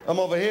I'm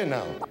over here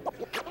now.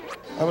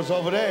 I was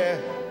over there.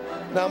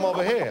 Now I'm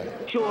over here.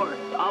 Sure,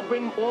 I'll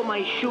bring all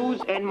my shoes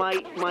and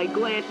my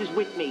glasses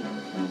with me.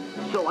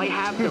 So I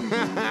have them.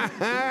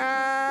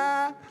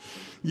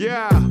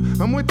 Yeah,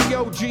 I'm with the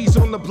OGs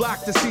on the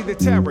block to see the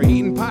terror.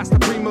 Eating pasta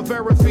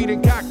primavera,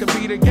 feeding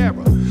cockabee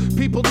together.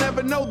 People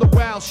never know the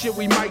wild shit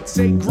we might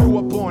say. Grew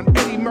up on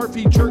Eddie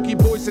Murphy, Jerky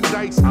Boys, and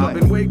Dice Clay. I've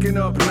been waking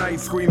up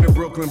nights screaming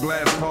Brooklyn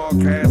Blast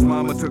podcast.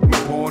 Mama took my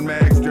porn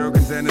mags,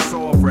 Jergens, and the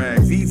soft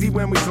rags. Easy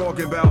when we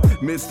talking about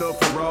Mr.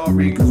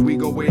 Ferrari, cause we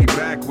go way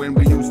back when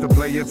we used to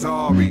play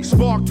Atari.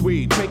 Sparked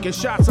weed, taking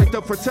shots like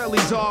the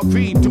Fratelli's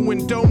RV.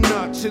 Doing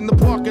donuts in the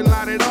parking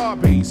lot at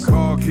Arby's.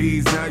 Car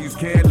keys, now you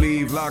can't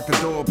leave. Lock the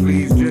door,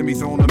 please.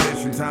 Jimmy's on a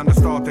mission. Time to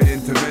start the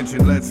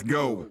intervention. Let's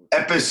go.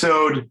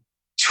 Episode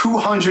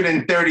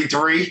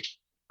 233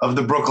 of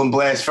the Brooklyn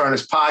Blast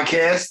Furnace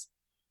podcast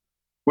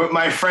with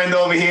my friend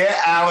over here,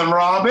 Alan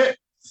Robert,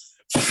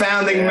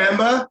 founding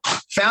member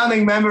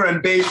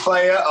and bass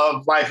player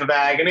of Life of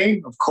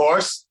Agony, of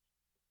course.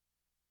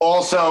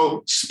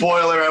 Also,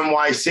 spoiler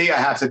NYC. I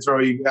have to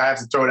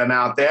throw them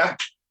out there.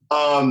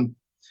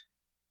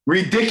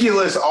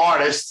 Ridiculous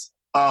artist.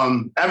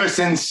 Ever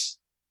since,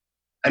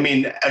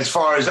 as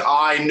far as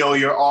I know,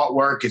 your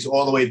artwork is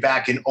all the way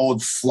back in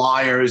old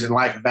flyers and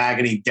Life of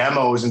Agony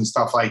demos and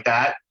stuff like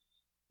that.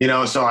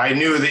 So I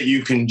knew that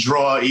you can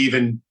draw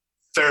even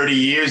 30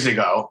 years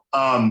ago.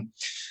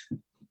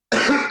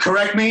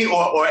 Correct me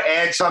or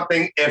add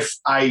something if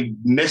I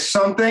missed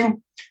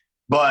something.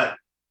 But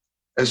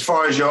as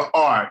far as your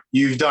art,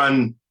 you've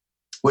done,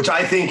 which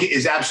I think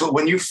is absolutely,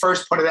 when you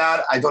first put it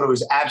out, I thought it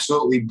was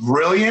absolutely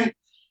brilliant,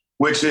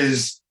 which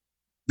is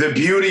The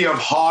Beauty of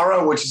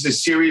Horror, which is a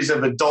series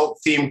of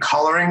adult-themed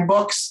coloring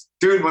books.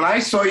 Dude, when I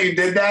saw you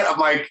did that, I'm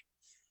like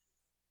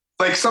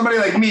somebody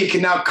like me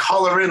can now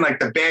color in like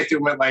the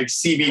bathroom at like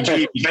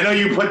CBG. I know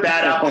you put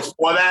that out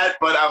before that,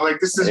 but I'm like,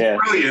 this is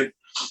brilliant.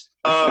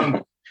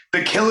 The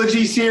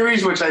Kilogy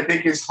series, which I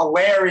think is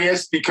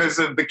hilarious because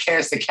of the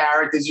cast of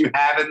characters you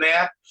have in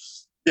there.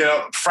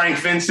 Frank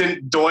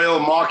Vincent, Doyle,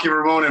 Marky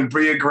Ramone, and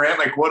Bria Grant.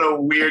 Like, what a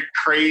weird,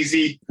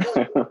 crazy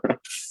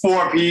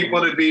 4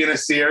 people to be in a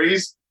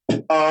series.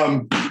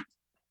 Crawl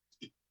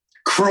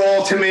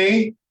to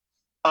Me,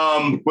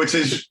 which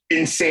is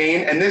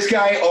insane. And this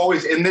guy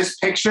always, in this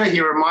picture,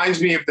 he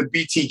reminds me of the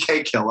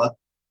BTK killer.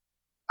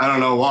 I don't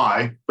know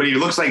why, but he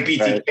looks like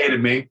BTK to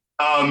me.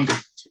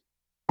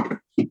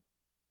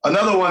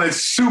 Another one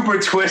that's super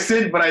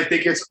twisted, but I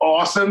think it's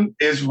awesome,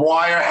 is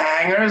Wire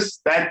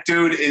Hangers. That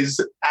dude is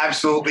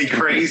absolutely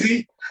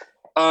crazy.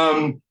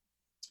 I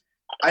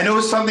know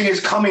something is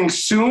coming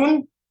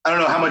soon. I don't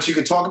know how much you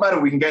can talk about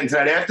it. We can get into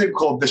that after,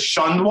 called The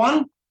Shunned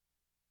One.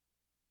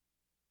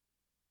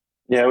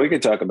 Yeah, we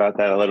could talk about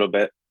that a little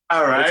bit.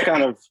 All right.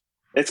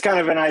 It's kind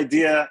of an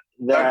idea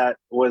that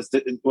was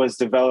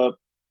developed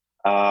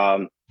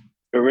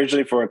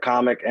originally for a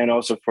comic and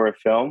also for a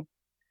film.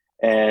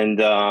 And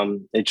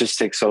it just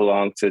takes so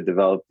long to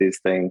develop these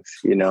things,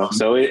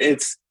 So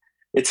it's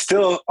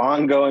still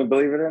ongoing,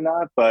 believe it or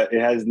not, but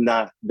it has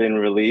not been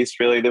released,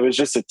 really. There was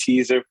just a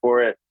teaser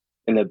for it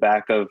in the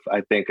back of,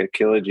 I think, a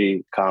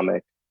Kilogy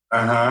comic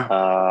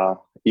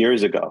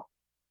years ago.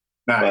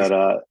 Nice.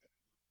 But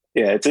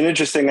it's an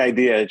interesting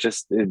idea. It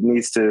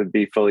needs to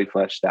be fully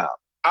fleshed out.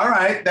 All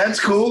right, that's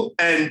cool.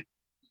 And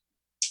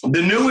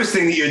the newest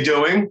thing that you're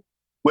doing,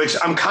 which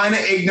I'm kind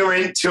of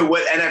ignorant to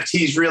what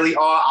NFTs really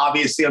are.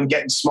 Obviously, I'm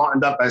getting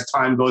smartened up as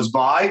time goes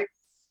by.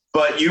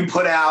 But you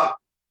put out,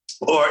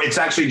 or it's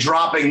actually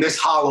dropping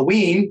this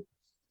Halloween,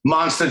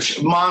 Monster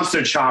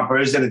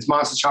Choppers, and it's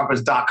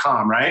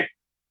monsterchoppers.com, right?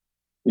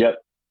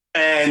 Yep.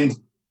 And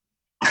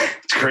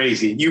it's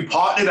crazy. You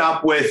partnered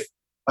up with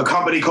a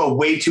company called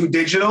Way Too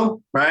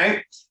Digital,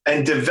 right?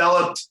 And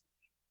developed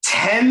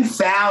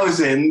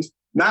 10,000,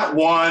 not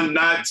one,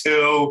 not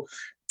two,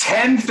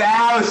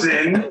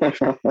 10,000.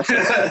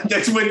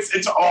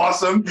 It's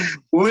awesome.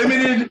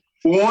 Limited,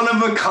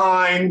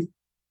 one-of-a-kind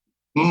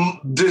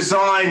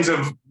designs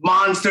of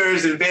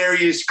monsters and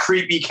various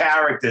creepy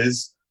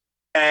characters.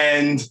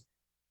 And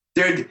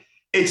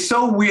it's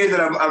so weird that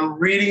I'm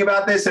reading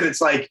about this, and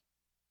it's like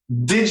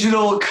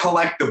digital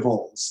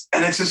collectibles.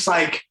 And it's just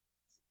like,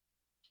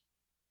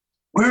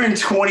 we're in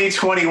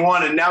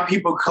 2021 and now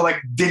people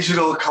collect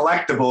digital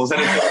collectibles,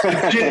 and it's a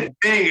legit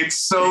thing. It's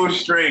so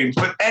strange.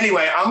 But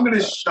anyway, I'm going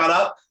to shut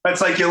up.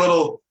 That's like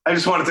I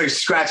just wanted to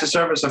scratch the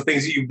surface of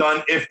things that you've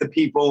done if the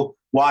people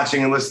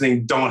watching and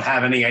listening don't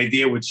have any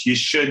idea, which you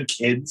should,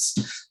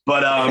 kids.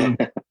 But I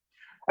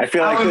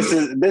feel like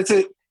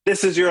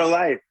this is your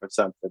life or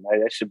something.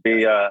 I should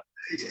be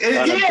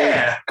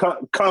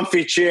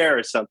comfy chair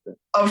or something.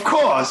 Of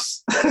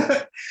course.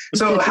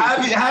 So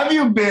have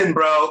you been,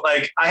 bro?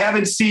 Like, I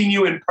haven't seen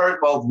you in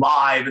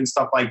live and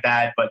stuff like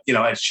that, but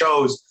at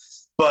shows.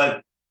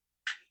 But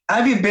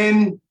have you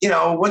been?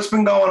 What's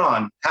been going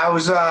on?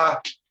 How's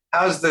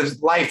the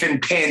life in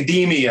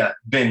pandemia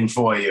been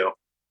for you?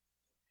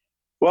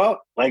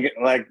 Well, like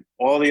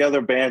all the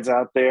other bands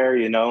out there,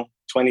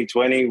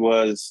 2020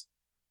 was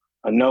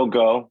a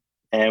no-go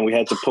and we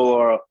had to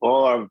pull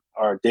all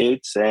our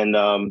dates and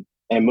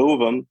move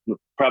them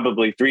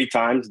probably 3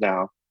 times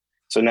now.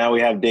 So now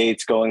we have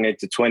dates going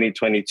into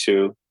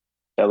 2022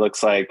 that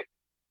looks like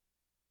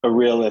a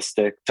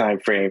realistic time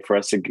frame for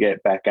us to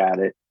get back at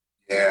it.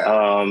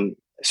 Yeah.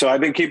 So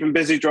I've been keeping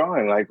busy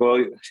drawing, like, well,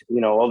 you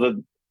know, all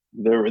the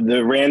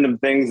random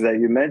things that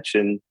you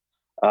mentioned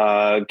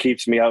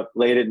keeps me up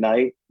late at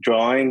night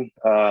drawing,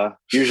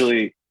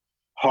 usually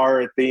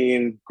horror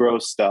themed,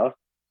 gross stuff.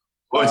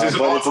 Which is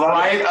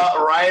right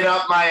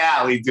up my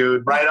alley,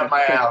 dude. Right up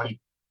my alley.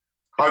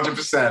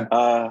 100%.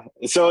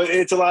 So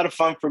it's a lot of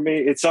fun for me.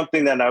 It's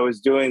something that I was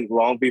doing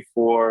long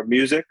before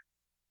music.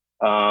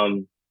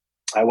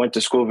 I went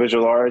to school of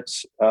visual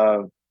arts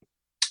on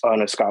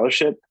a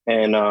scholarship,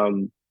 and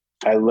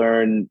I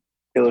learned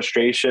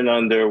illustration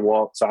under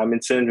Walt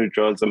Simonson, who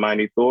draws the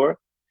Mighty Thor.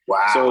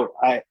 Wow.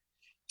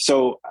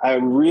 So I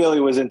really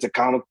was into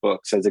comic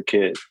books as a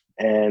kid,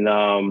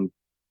 and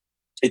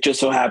it just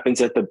so happens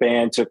that the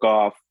band took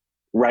off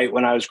right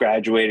when I was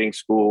graduating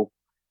school,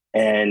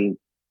 and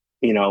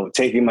you know,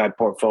 taking my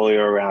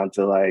portfolio around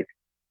to like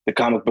the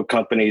comic book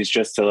companies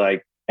just to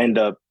like end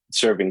up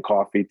serving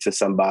coffee to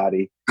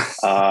somebody.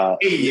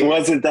 It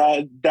wasn't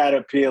that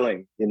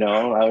appealing, you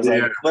know. I was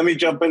like, let me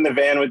jump in the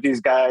van with these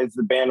guys.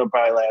 The band will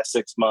probably last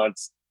 6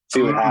 months,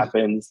 see what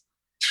happens.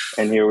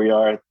 And here we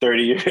are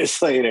 30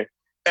 years later.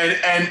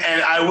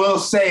 And I will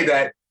say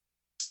that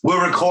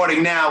we're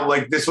recording now,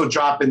 like this will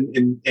drop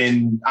in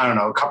I don't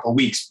know, a couple of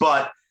weeks,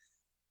 but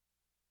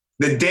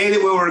the day that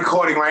we were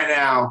recording right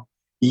now,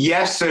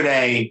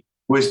 yesterday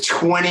was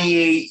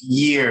 28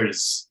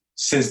 years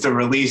since the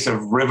release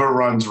of River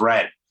Runs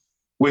Red,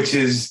 which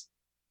is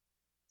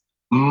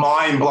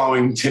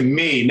mind-blowing to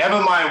me.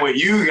 Never mind what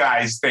you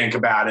guys think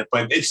about it,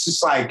 but it's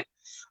just like,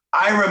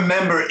 I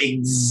remember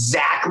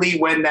exactly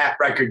when that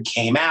record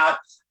came out.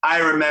 I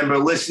remember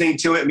listening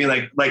to it and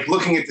being like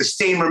looking at the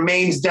Stain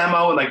Remains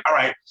demo and like, all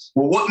right,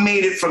 well, what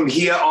made it from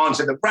here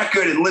onto the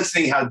record, and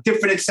listening how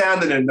different it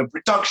sounded and the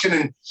production.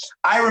 And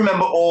I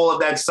remember all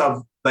of that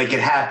stuff like it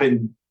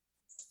happened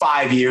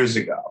 5 years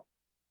ago.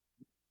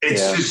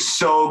 It's just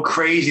so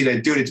crazy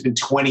that, dude, it's been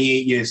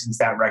 28 years since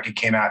that record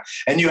came out.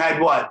 And you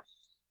had what?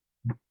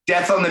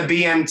 Death on the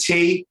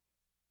BMT.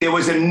 There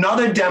was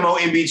another demo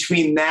in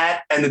between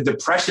that and the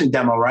Depression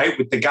demo, right?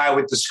 With the guy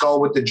with the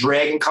skull with the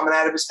dragon coming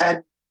out of his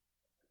head.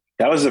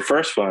 That was the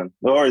first one,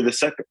 or the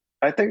second,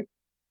 I think.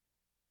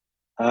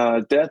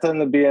 Death on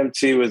the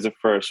BMT was the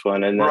first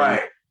one, and then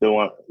the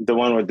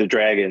one with the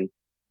dragon.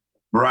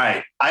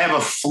 Right. I have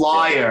a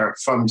flyer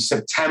from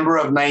September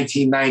of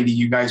 1990.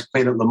 You guys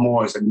played at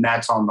L'Amour's, and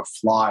that's on the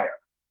flyer.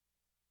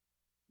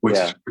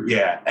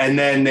 And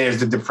then there's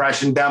the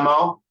Depression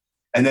demo,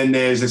 and then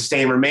there's the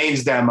Stain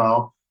Remains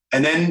demo,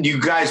 and then you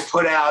guys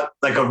put out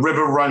like a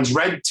River Runs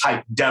Red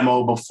type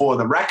demo before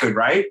the record,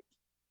 right?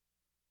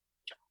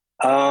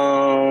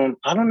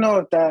 I don't know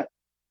if that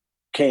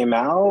came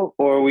out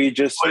or we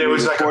just it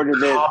was recorded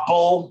like a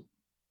couple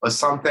or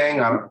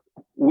something.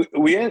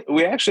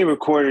 We actually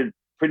recorded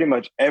pretty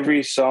much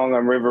every song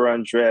on River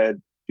Runs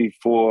Red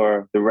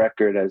before the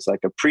record as like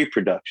a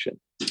pre-production.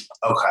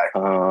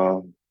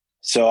 Okay.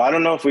 So I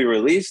don't know if we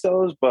released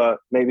those, but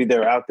maybe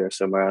they're out there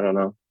somewhere. I don't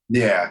know.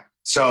 Yeah.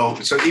 So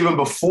even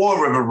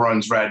before River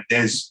Runs Red,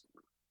 there's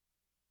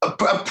a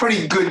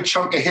pretty good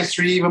chunk of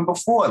history even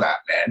before that,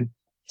 man.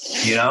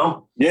 You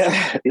know?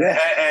 Yeah.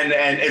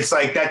 And it's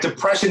like that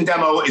Depression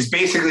demo is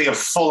basically a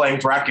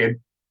full-length record.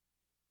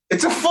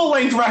 It's a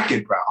full-length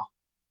record, bro.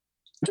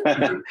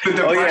 The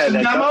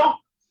Depression demo?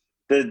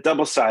 The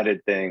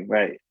double-sided thing,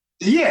 right?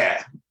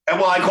 Yeah. And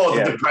well, I call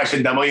it the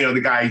Depression demo, you know, the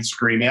guy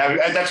screaming.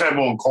 That's what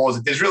everyone calls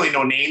it. There's really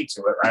no name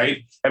to it,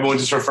 right? Everyone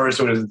just refers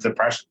to it as a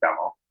Depression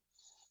demo.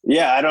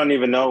 Yeah, I don't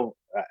even know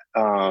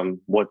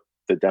what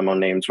the demo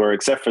names were,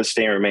 except for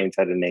Stain Remains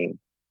had a name.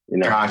 You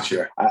know?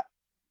 Gotcha.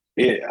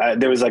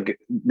 There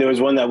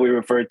was one that we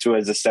referred to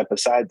as a Step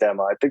Aside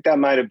demo. I think that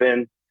might have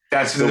been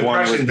that's the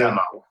Depression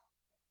demo,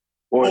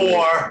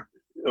 or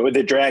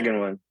the Dragon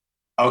one.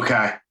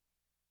 Okay,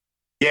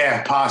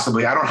 yeah,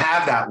 possibly. I don't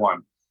have that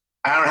one.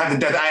 I don't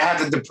have I have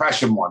the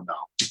Depression one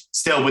though.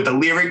 Still with the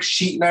lyric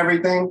sheet and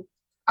everything.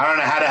 I don't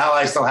know how the hell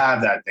I still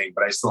have that thing,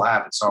 but I still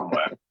have it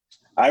somewhere.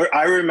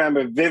 I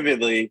remember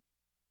vividly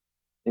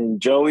in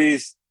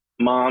Joey's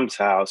mom's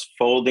house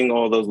folding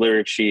all those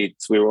lyric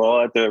sheets. We were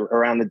all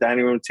around the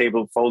dining room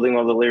table folding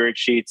all the lyric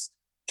sheets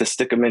to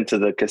stick them into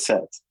the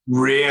cassettes.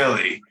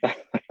 Really?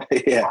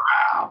 Yeah.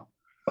 Wow.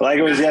 Like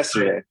it was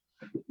yesterday.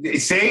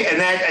 See,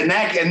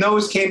 and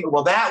those came.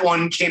 Well, that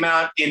one came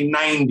out in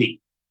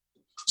 90.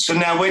 So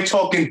now we're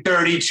talking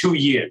 32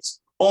 years,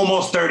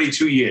 almost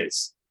 32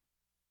 years.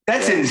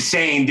 That's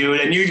insane, dude.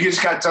 And you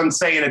just got done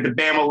saying that the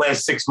band will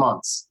last 6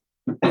 months.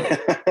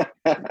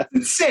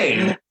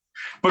 Insane.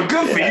 But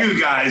good for you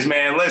guys,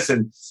 man.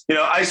 Listen, you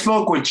know, I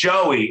spoke with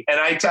Joey and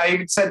I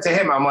even said to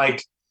him, I'm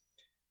like,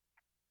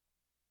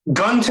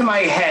 gun to my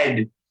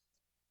head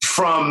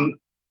from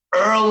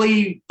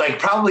early, like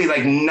probably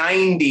like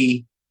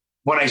 90,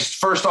 when I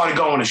first started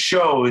going to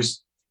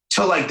shows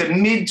to like the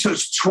mid to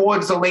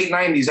towards the late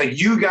 90s, like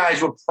you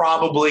guys were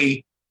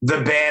probably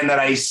the band that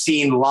I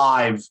seen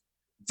live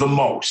the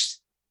most.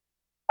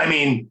 I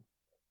mean,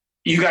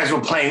 you guys were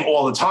playing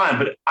all the time,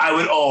 but I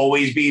would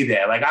always be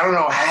there. Like, I don't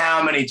know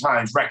how many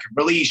times, record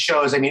release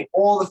shows. I mean,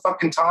 all the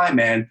fucking time,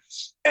 man.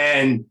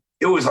 And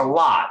it was a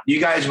lot.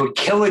 You guys were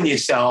killing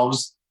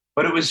yourselves,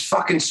 but it was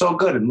fucking so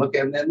good. And look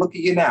at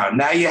you now.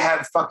 Now you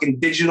have fucking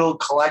digital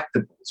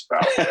collectibles, bro.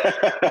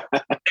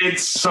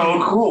 It's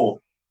so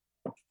cool.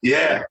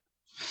 Yeah.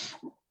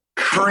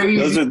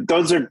 Crazy.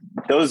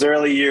 Those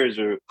early years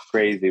were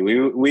crazy.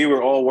 We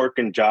were all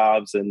working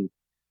jobs and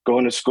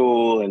going to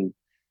school and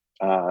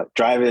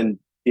driving,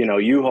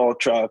 U-Haul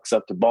trucks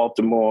up to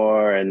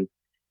Baltimore, and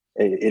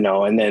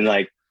and then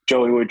like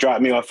Joey would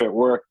drop me off at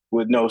work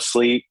with no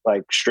sleep,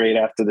 like straight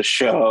after the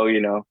show.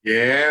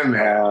 Yeah,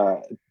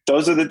 man.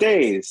 Those are the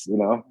days.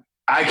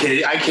 I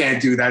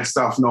can't do that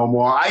stuff no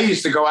more. I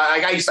used to go out.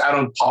 Like I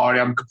don't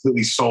party. I'm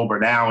completely sober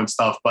now and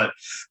stuff. But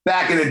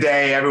back in the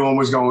day, everyone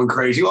was going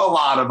crazy. Well, a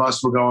lot of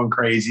us were going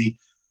crazy.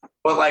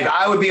 But like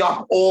I would be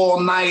up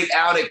all night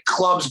out at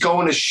clubs,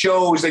 going to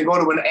shows, and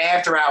go to an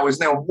after hours,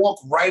 and then walk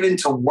right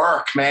into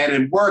work, man,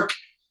 and work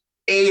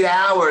 8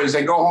 hours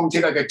and go home,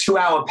 take like a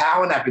 2-hour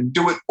power nap and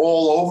do it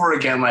all over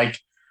again. Like,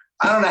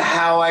 I don't know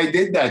how I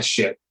did that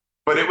shit,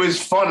 but it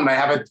was fun. And I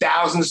have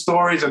 1,000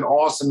 stories and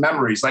awesome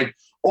memories. Like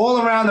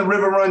all around the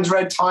River Runs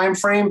Red time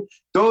frame,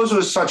 those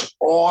were such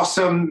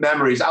awesome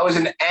memories. I was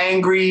an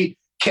angry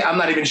kid. I'm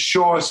not even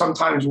sure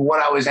sometimes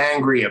what I was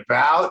angry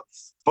about,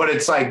 but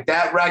it's like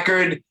that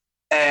record.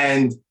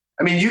 And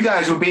I mean, you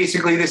guys were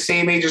basically the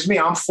same age as me.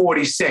 I'm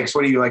 46.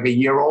 What are you, like a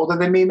year older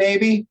than me,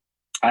 maybe?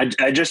 I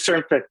just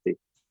turned 50.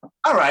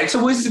 All right.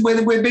 So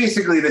we're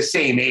basically the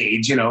same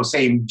age,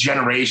 same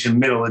generation,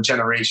 middle of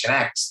Generation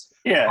X.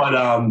 Yeah. But,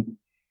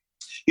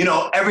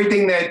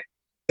 everything that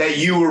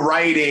you were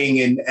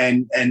writing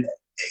and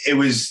it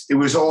was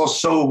all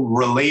so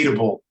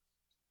relatable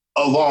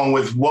along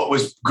with what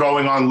was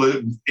going on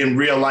in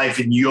real life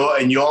in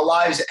your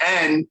lives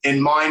and in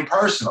mine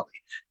personally,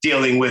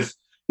 dealing with,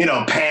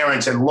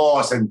 parents and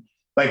loss and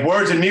like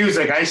Words and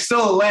Music. I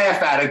still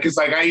laugh at it because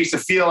like I used to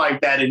feel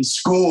like that in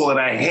school and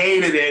I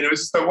hated it. It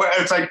was just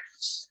it's like,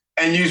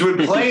 and you would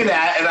play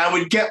that and I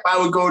would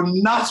go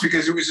nuts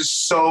because it was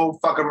just so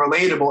fucking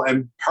relatable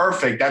and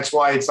perfect. That's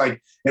why it's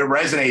like, it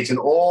resonates. And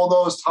all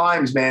those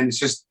times, man, it's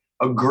just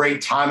a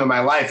great time in my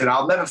life and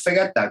I'll never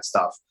forget that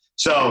stuff.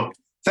 So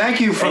thank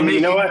you for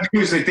making the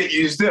music that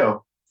you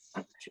do.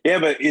 Yeah,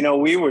 but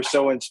we were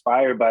so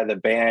inspired by the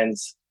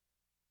bands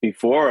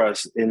before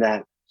us in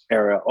that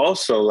era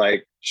also.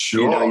 Like,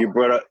 sure. You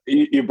brought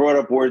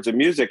up Words of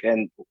Music,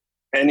 and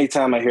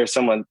anytime I hear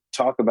someone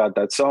talk about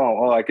that song,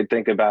 all I could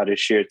think about is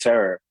Sheer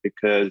Terror,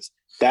 because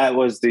that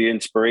was the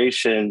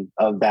inspiration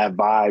of that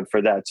vibe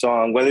for that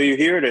song. Whether you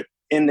hear it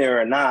in there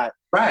or not,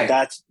 right?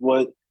 That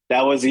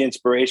was the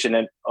inspiration.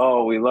 And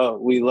we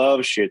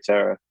love Sheer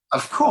Terror,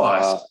 of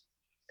course.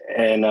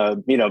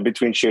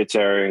 Between Sheer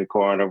Terror and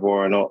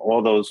Carnivore and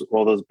all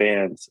those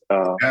bands,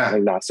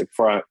 Agnostic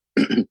Front,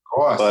 of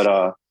course.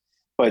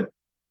 But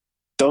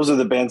those are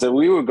the bands that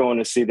we were going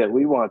to see that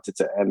we wanted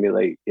to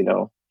emulate,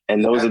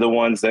 and those are the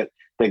ones that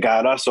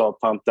got us all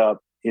pumped up,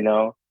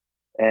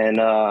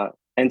 and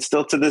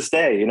still to this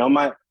day,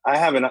 I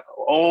have an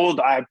old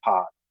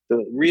iPod,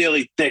 the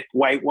really thick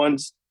white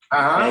ones,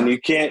 and you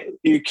can't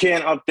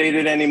update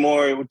it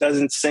anymore. It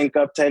doesn't sync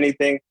up to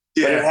anything,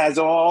 but it has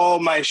all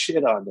my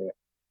shit on there.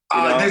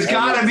 There's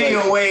got to be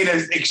a way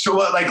to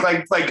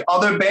like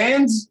other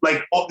bands,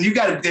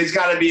 there's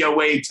got to be a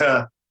way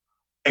to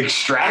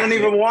extract. I don't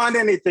even want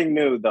anything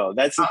new though.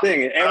 That's the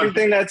thing.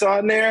 Everything that's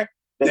on there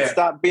that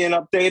stopped being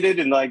updated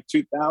in like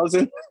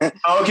 2000.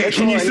 Okay,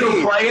 can you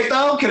still play it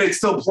though? Can it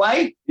still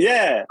play?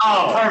 Yeah.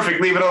 Oh, perfect.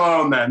 Leave it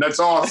alone then.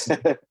 That's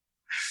awesome.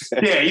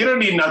 Yeah, you don't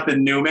need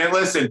nothing new, man.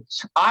 Listen,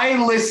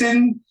 I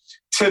listen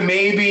to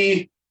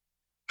maybe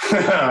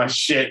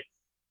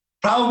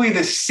probably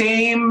the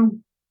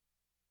same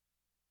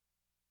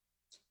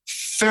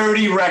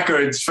 30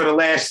 records for the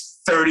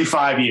last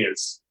 35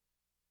 years.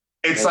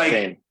 It's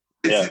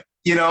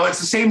it's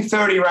the same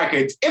 30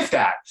 records, if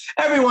that.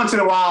 Every once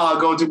in a while,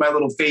 I'll go through my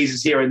little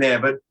phases here and there,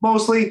 but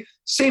mostly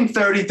same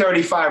 30,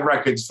 35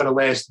 records for the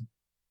last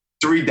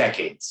 3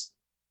 decades.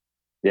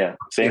 Yeah,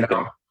 same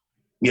thing.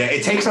 Yeah,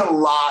 it takes a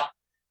lot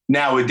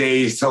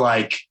nowadays to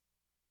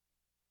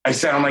I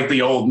sound like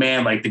the old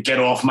man, like the get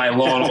off my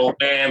lawn old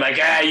man, like,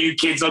 you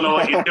kids don't know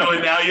what you're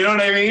doing now. You know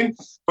what I mean?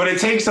 But it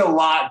takes a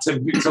lot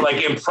to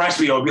impress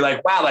me or be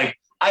like, wow, like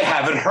I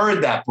haven't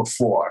heard that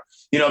before,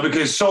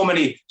 because so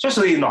many,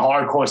 especially in the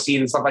hardcore scene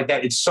and stuff like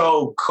that, it's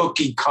so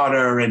cookie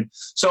cutter. And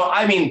so,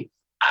 I mean,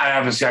 I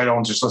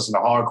don't just listen to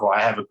hardcore.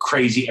 I have a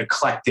crazy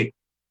eclectic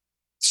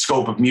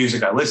scope of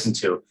music I listen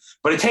to,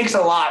 but it takes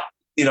a lot,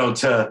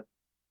 to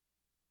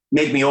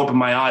make me open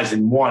my eyes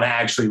and want to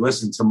actually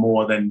listen to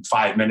more than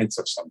 5 minutes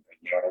of something.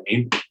 You know what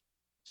I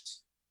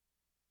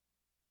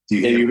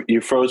mean?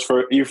 You froze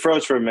for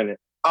a minute.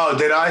 Oh,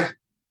 did I?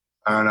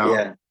 I don't know.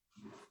 Yeah.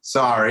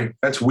 Sorry.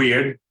 That's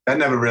weird. That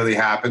never really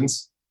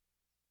happens.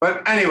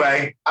 But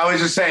anyway, I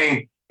was just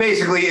saying,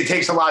 basically, it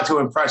takes a lot to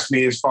impress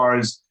me as far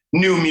as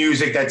new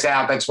music that's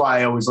out. That's why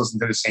I always listen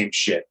to the same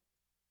shit.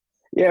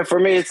 Yeah, for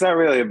me, it's not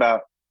really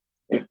about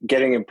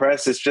getting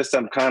impressed. It's just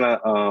I'm kind of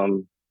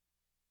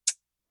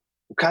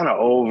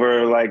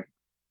over like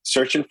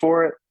searching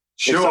for it.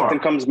 Sure.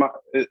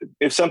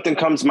 If something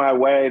comes my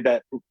way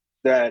that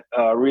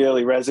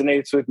really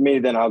resonates with me,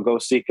 then I'll go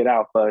seek it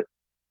out. But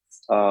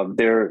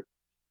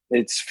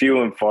it's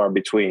few and far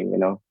between, you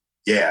know?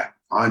 Yeah,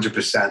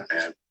 100%,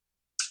 man.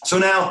 So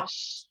now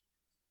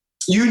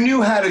you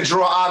knew how to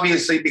draw,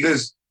 obviously,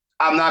 because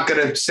I'm not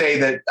going to say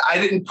that I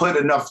didn't put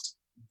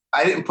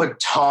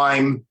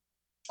time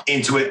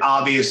into it,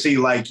 obviously,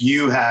 like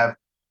you have,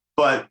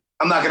 but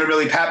I'm not going to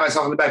really pat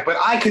myself on the back, but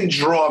I could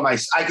draw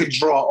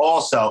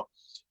also.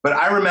 But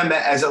I remember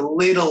as a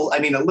little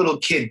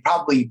kid,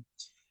 probably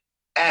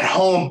at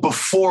home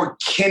before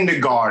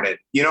kindergarten,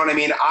 you know what I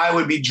mean? I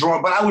would be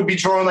drawing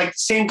like the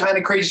same kind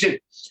of crazy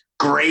shit.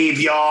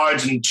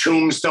 Graveyards and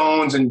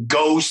tombstones and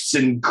ghosts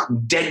and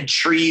dead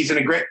trees and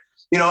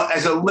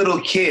as a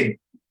little kid.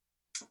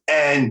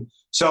 And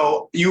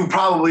so you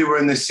probably were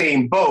in the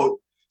same boat.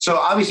 So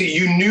obviously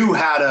you knew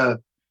how to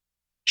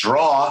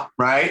draw,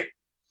 right?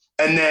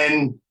 And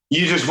then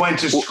you just went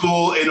to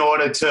school in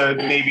order to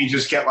maybe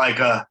just get like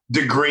a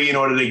degree in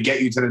order to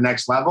get you to the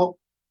next level.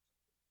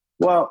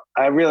 Well,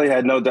 I really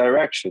had no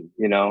direction.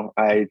 You know,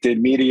 I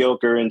did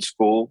mediocre in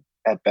school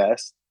at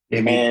best.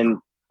 And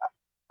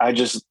I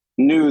just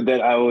knew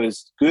that I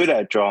was good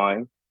at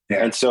drawing.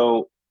 Yeah. And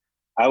so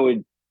I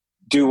would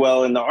do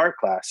well in the art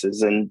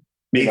classes. And,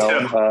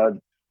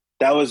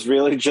 that was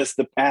really just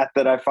the path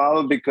that I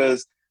followed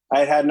because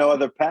I had no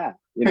other path,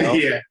 you know?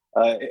 Yeah.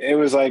 It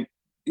was like,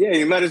 yeah,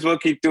 you might as well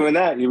keep doing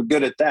that. You were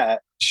good at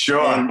that.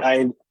 Sure.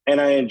 And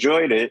I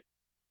enjoyed it.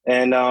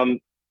 And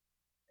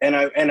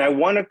I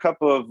won a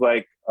couple of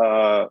like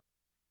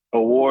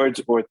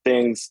awards or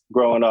things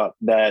growing up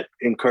that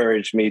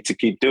encouraged me to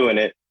keep doing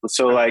it.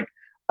 So like,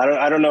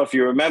 I don't know if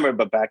you remember,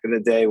 but back in the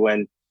day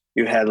when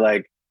you had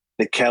like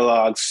the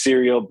Kellogg's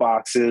cereal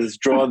boxes,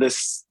 draw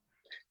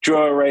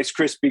a Rice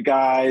Krispie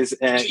guys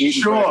and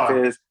eat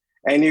breakfast,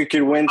 and you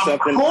could win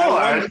something.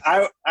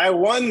 I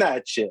won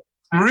that shit.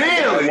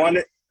 Really?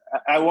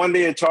 I won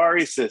the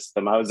Atari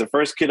system. I was the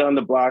first kid on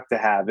the block to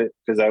have it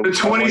because the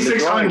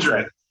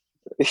 2600.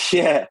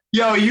 Yeah.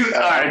 Yo, all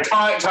right,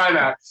 time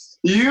out.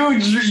 You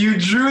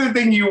drew the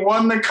thing, you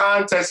won the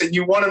contest, and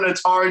you won an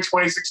Atari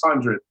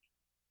 2600.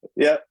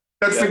 Yeah.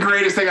 That's the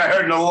greatest thing I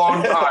heard in a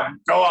long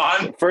time. Go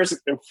on.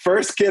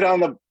 First kid on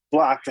the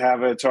block to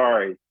have an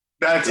Atari.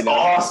 That's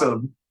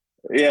awesome.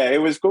 Yeah,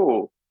 it was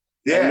cool.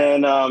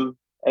 Yeah.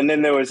 And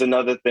then there was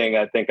another thing,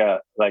 I think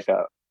like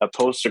a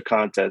poster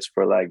contest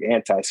for like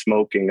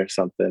anti-smoking or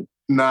something.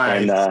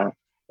 Nice.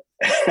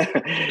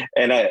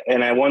 And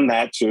I won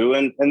that too.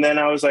 And then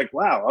I was like,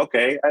 wow,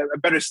 okay, I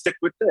better stick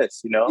with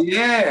this, you know?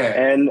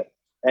 Yeah.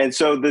 And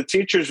so the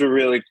teachers were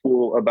really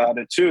cool about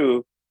it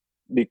too,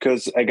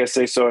 because I guess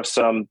they saw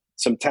some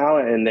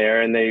talent in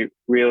there and they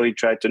really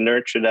tried to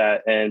nurture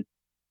that and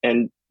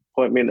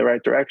point me in the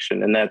right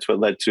direction. And that's what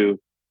led to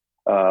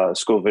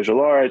School of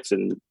Visual Arts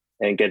and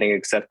getting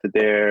accepted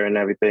there and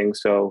everything.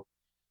 So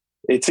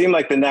it seemed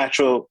like the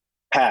natural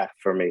path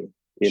for me,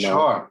 you know?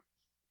 Sure.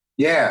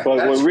 Yeah.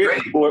 But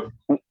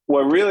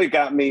what really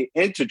got me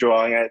into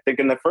drawing, I think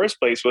in the first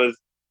place, was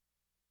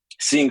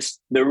seeing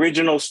the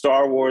original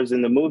Star Wars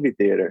in the movie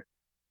theater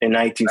in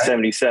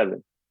 1977.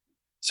 Right.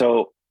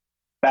 So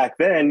back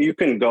then you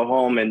couldn't go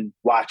home and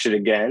watch it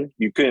again.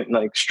 You couldn't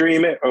like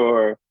stream it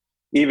or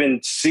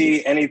even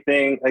see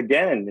anything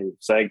again.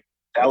 It's like,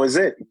 that was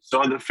it. You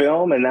saw the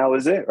film and that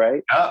was it,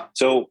 right? Yeah.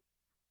 So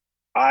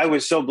I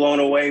was so blown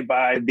away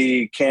by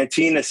the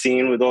cantina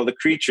scene with all the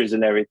creatures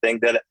and everything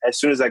that as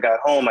soon as I got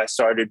home, I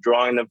started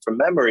drawing them from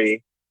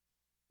memory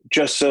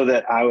just so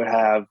that I would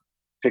have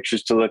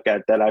pictures to look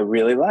at that I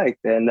really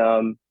liked. And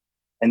that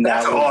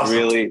was awesome.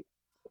 Really,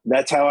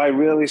 that's how I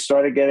really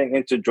started getting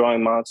into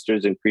drawing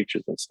monsters and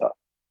creatures and stuff.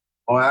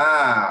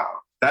 Wow.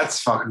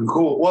 That's fucking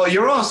cool. Well,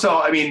 you're also,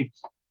 I mean,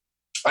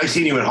 I've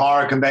seen you at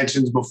horror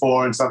conventions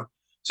before and stuff.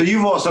 So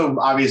you've also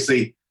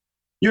obviously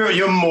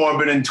you're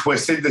morbid and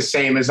twisted the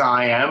same as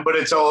I am, but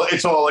it's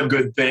all a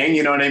good thing.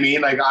 You know what I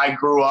mean? Like I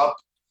grew up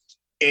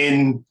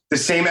in the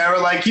same era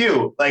like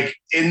you, like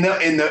in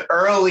the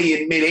early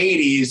and mid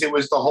 80s, it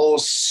was the whole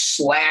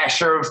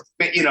slasher,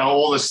 you know,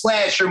 all the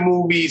slasher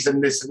movies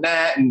and this and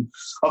that. And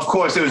of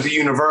course it was the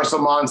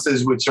Universal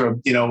monsters, which are,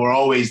 you know, were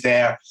always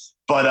there.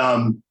 But,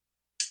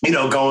 you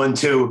know, going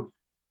to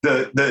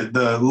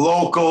the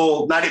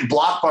local, not even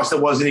Blockbuster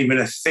wasn't even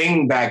a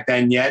thing back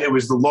then yet. It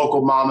was the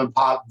local mom and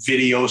pop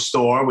video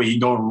store where you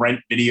go and rent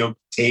video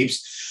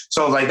tapes.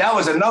 So like, that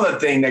was another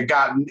thing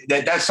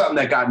that's something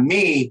that got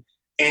me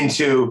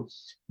into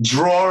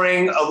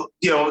drawing.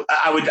 You know,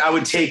 I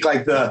would take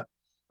like the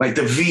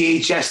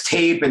VHS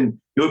tape and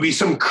it would be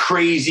some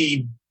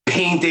crazy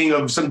painting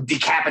of some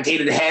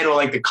decapitated head or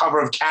like the cover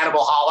of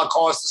Cannibal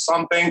Holocaust or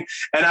something.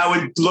 And I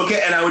would look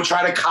at and I would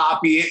try to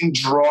copy it and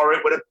draw it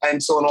with a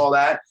pencil and all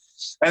that.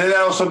 And then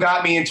that also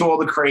got me into all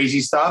the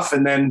crazy stuff.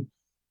 And then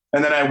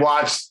I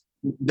watched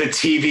the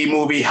TV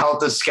movie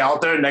Helter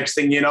Skelter. Next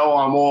thing you know,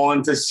 I'm all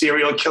into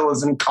serial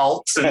killers and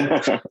cults. And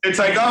it's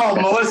like, oh,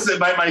 Melissa,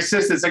 my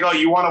sister, it's like, oh,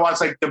 you want to watch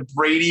like the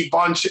Brady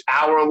Bunch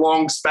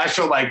hour-long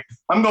special? Like,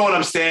 I'm going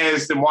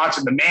upstairs and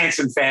watching the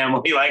Manson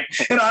Family. Like,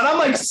 you know, and I'm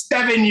like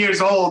 7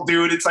 years old,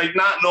 dude. It's like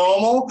not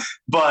normal,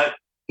 but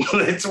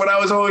it's what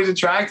I was always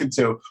attracted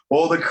to.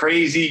 All the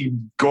crazy,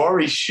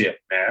 gory shit,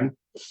 man.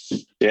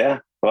 Yeah.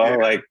 Well,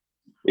 like,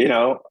 you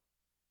know,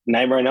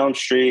 Nightmare on Elm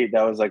Street,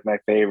 that was like my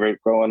favorite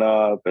growing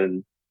up,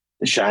 and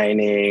The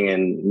Shining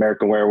and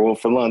American Werewolf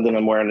for London.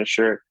 I'm wearing a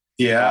shirt.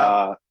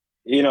 Yeah.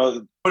 You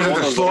know, what is it?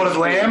 The Slaughtered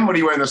Lamb? What are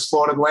you wearing? The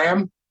Slaughtered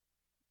Lamb?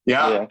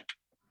 Yeah.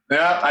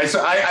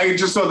 I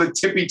just saw the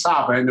tippy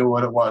top. I knew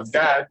what it was.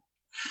 God.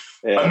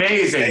 Yeah.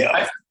 Amazing.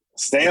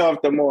 Stay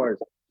off the moors.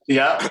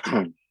 Yeah.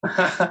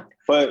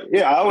 But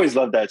yeah, I always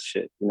loved that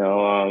shit. You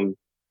know,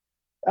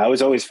 I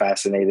was always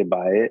fascinated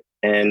by it.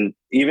 And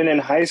even in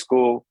high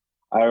school,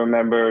 I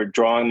remember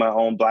drawing my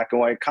own black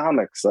and white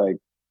comics, like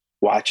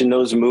watching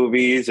those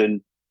movies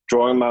and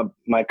drawing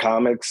my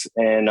comics.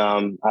 And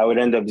I would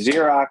end up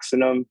Xeroxing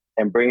them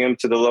and bring them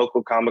to the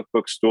local comic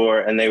book store,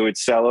 and they would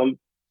sell them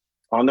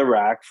on the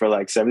rack for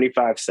like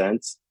 75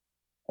 cents.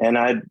 And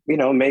I'd, you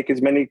know, make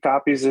as many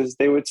copies as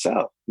they would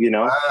sell, you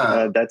know.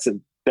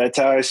 That's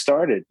how I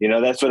started. You know,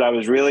 that's what I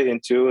was really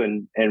into,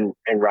 and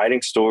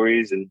writing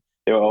stories. And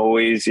there were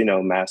always, you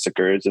know,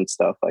 massacres and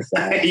stuff like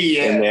that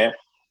in there.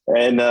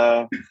 And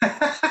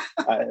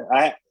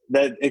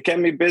it kept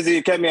me busy.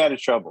 It kept me out of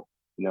trouble.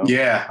 You know?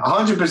 Yeah,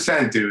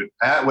 100%, dude.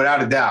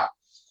 Without a doubt.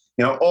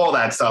 You know, all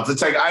that stuff.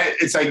 It's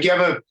like you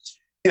ever,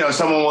 you know,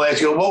 someone will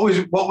ask you, what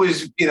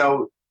was, you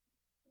know,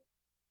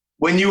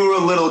 when you were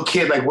a little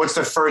kid, like what's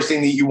the first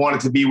thing that you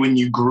wanted to be when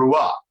you grew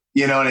up?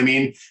 You know what I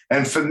mean?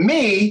 And for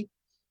me,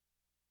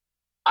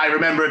 I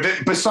remember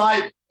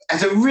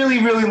as a really,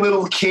 really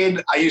little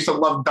kid, I used to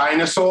love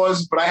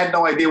dinosaurs, but I had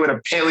no idea what a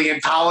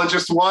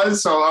paleontologist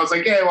was. So I was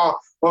like, yeah, well,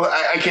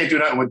 I can't do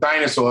nothing with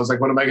dinosaurs.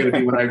 Like, what am I going to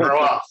be when I grow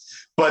up?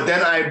 But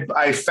then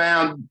I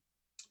found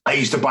I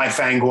used to buy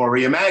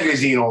Fangoria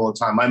magazine all the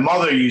time. My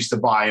mother used to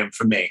buy them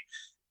for me.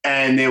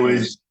 And it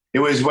was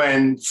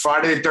when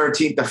Friday the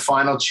 13th, the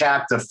final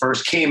chapter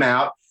first came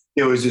out.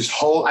 There was this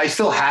whole, I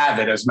still have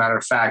it, as a matter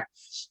of fact.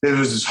 There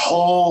was this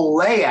whole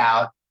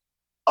layout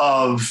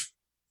of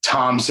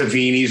Tom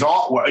Savini's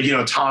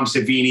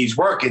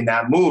work in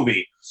that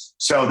movie.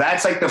 So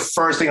that's like the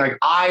first thing. Like,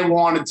 I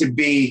wanted to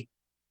be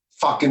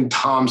fucking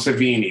Tom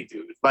Savini,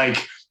 dude.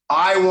 Like,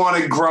 I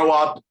want to grow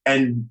up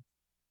and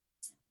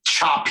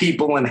chop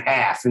people in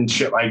half and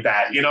shit like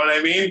that. You know what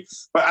I mean?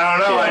 But I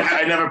don't know. Yeah.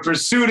 I never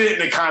pursued it,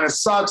 and it kind of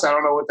sucks. I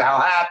don't know what the hell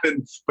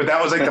happened, but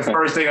that was like the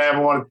first thing I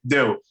ever wanted to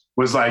do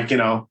was like, you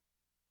know,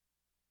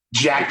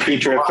 jack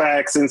feature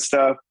effects and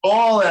stuff.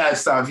 All of that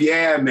stuff.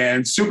 Yeah,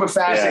 man. Super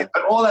fascinating.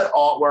 Yeah. But all that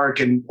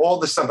artwork and all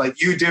the stuff like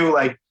you do,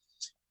 like,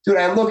 dude,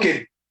 I look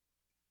at,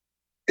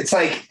 it's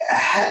like,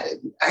 I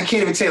can't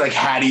even say like,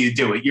 how do you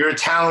do it? You're a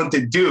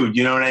talented dude.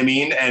 You know what I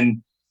mean?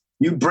 And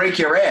you break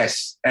your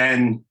ass.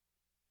 And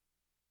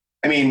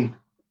I mean,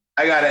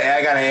 I gotta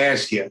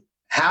ask you,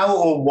 how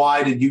or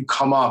why did you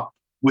come up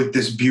with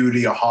this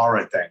beauty of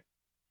horror thing?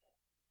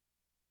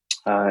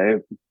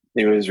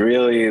 It was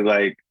really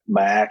like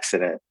by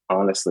accident,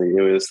 honestly.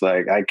 It was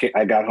like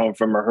I got home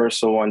from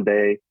rehearsal one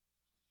day,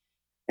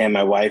 and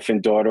my wife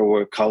and daughter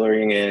were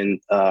coloring in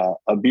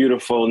a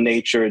beautiful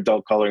nature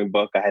adult coloring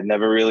book. I had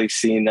never really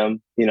seen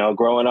them. You know,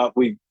 growing up,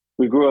 we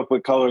grew up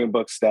with coloring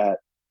books that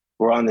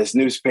were on this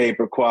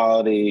newspaper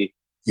quality,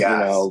 yes. You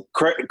know,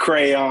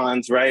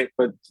 crayons, right?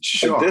 But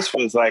this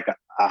was like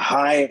a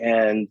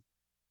high-end,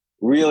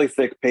 really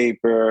thick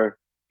paper,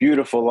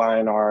 beautiful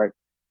line art.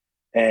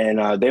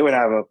 And they would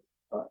have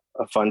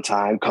a fun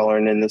time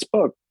coloring in this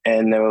book.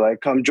 And they were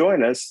like, come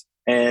join us.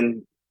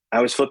 And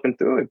I was flipping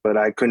through it, but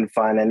I couldn't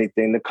find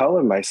anything to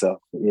color myself.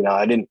 You know,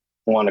 I didn't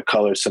want to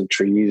color some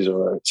trees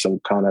or some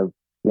kind of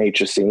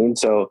nature scene.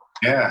 So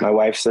my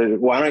wife said,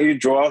 why don't you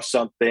draw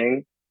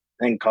something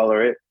and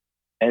color it?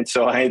 And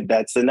so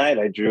that's the night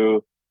I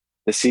drew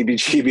the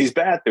CBGB's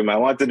bathroom. I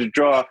wanted to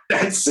draw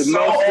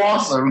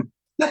awesome.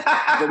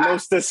 The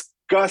most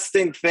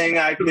disgusting thing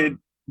I could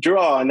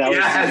draw, and that was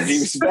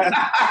CBGB's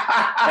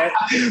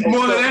bathroom.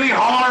 More than any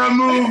horror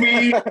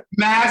movie,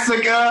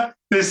 massacre,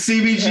 the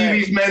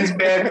CBGB's men's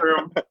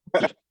bathroom.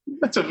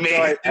 That's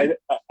amazing. So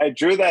I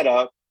drew that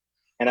up,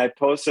 and I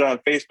posted on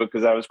Facebook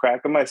because I was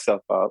cracking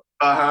myself up.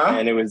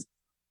 And it was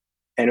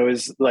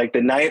like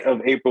the night of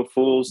April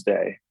Fool's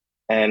Day.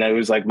 And it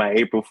was like my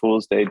April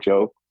Fool's Day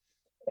joke.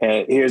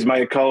 And here's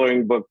my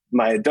coloring book,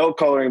 my adult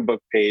coloring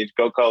book page.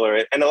 Go color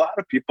it. And a lot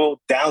of people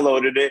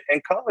downloaded it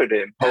and colored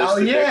it. And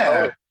posted their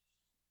color.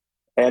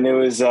 And it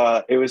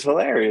was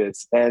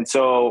hilarious. And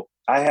so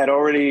I had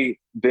already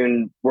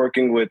been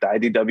working with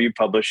IDW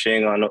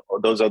Publishing on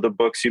those other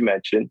books you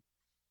mentioned.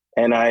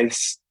 And I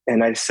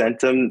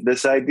sent them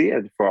this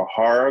idea for a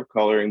horror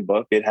coloring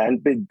book. It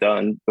hadn't been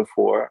done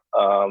before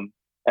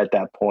at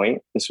that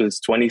point. This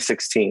was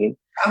 2016.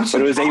 I'm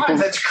But it was surprised. April.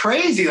 That's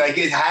crazy. Like,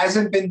 it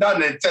hasn't been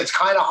done. It's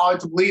kind of hard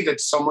to believe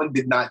that someone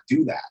did not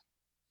do that.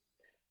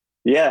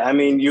 Yeah, I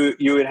mean, you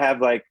would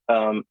have like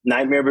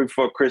Nightmare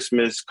Before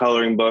Christmas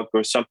coloring book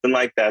or something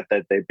like that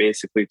they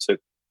basically took,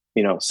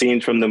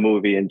 scenes from the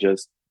movie and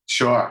just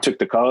took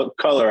the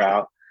color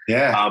out.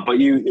 Yeah.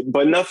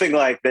 But nothing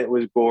like that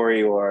was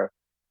gory or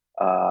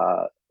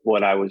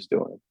what I was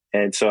doing.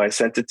 And so I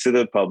sent it to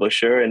the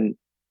publisher, and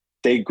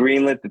they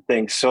greenlit the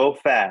thing so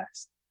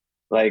fast.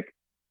 Like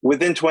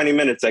within 20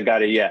 minutes, I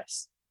got a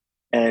yes.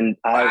 And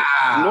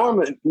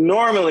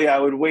normally I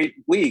would wait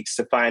weeks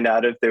to find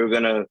out if they were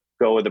going to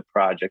go with a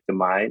project of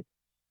mine.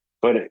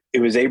 But it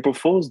was April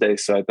Fool's Day,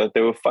 so I thought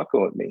they were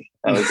fucking with me.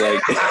 I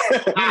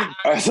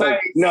was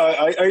like, no,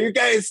 are you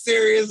guys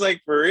serious?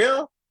 Like, for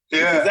real?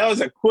 Yeah. That was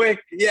a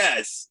quick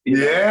yes.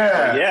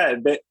 Yeah. Yeah.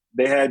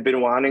 They had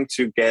been wanting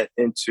to get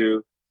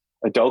into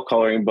adult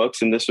coloring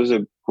books, and this was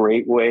a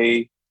great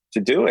way to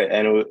do it.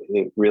 And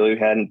it really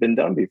hadn't been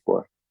done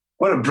before.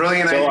 What a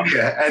brilliant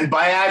idea. And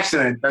by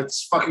accident,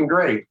 that's fucking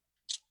great.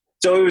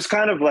 So it was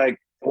kind of like,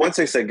 once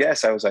they said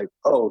yes, I was like,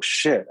 oh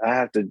shit, I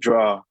have to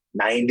draw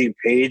 90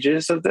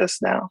 pages of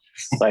this now.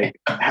 Like,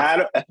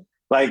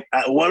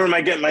 what am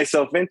I getting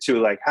myself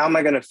into? Like, how am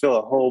I going to fill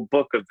a whole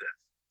book of this?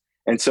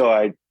 And so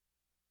I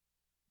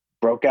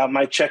broke out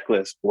my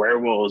checklist: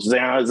 werewolves,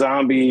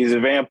 zombies,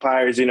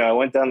 vampires. I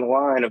went down the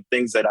line of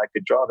things that I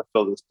could draw to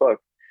fill this book.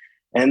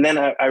 And then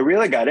I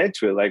really got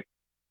into it. Like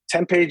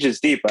 10 pages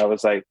deep, I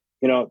was like,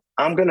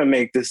 I'm going to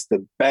make this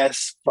the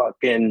best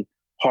fucking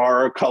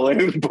horror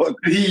coloring book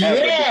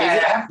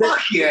Yeah, ever.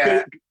 fuck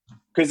yeah.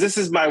 Because this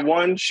is my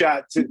one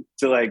shot to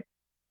like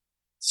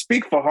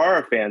speak for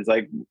horror fans.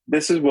 Like,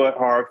 this is what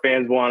horror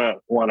fans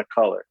want to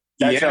color.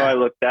 That's how I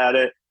looked at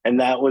it,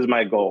 and that was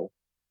my goal.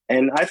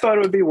 And I thought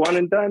it would be one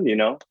and done.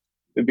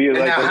 It'd be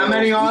like. Now, how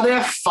many are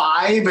there?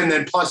 5, and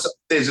then plus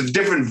there's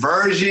different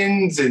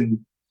versions and.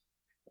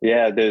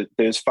 Yeah,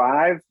 there's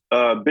 5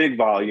 big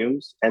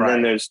volumes, and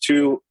then there's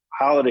 2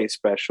 holiday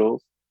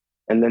specials,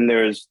 and then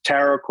there's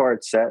tarot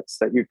card sets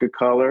that you could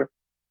color,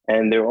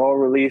 and they're all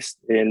released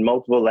in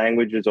multiple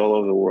languages all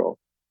over the world.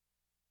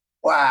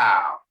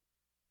 Wow.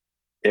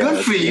 Yeah,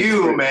 good for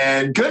you,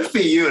 man. Good for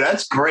you.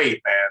 That's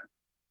great,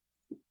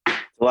 man.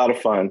 A lot of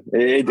fun.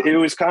 It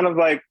was kind of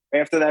like,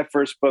 after that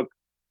first book,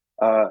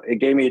 it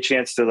gave me a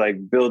chance to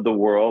like build the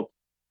world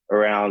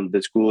around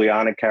this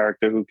Guliana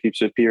character who keeps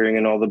appearing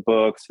in all the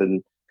books,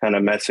 and kind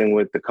of messing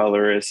with the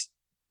colorist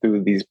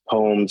through these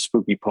poems,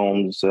 spooky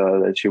poems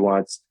that she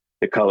wants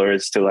the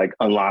colorist to like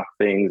unlock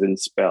things and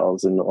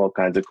spells and all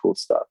kinds of cool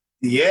stuff.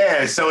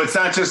 Yeah, so it's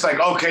not just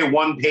like, okay,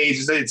 one page,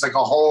 it's like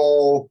a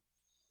whole.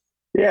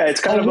 Yeah, it's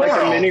kind of like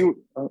a mini.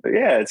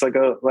 Yeah, it's like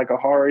a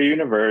horror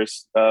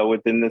universe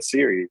within the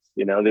series.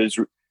 There's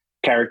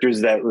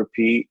characters that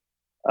repeat.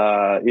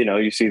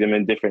 You see them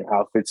in different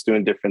outfits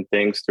doing different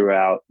things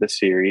throughout the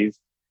series,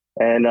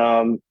 and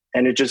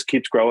it just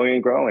keeps growing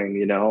and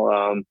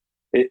growing.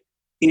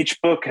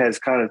 Each book has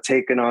kind of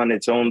taken on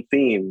its own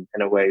theme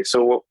in a way.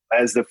 So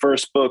as the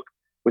first book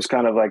was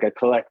kind of like a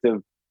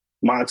collective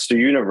monster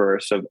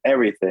universe of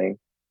everything,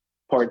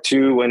 part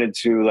 2 went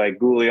into like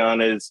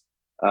Guliana's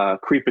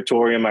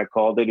Creepatorium, I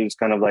called it. It was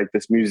kind of like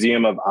this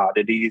museum of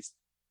oddities.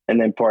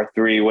 And then part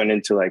 3 went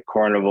into like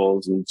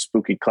carnivals and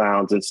spooky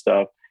clowns and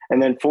stuff.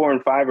 And then 4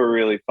 and 5 are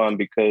really fun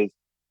because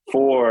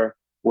 4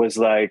 was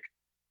like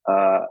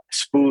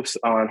spoofs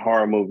on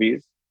horror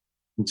movies.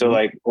 So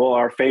like all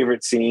our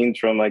favorite scenes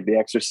from like The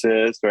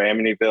Exorcist or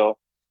Amityville,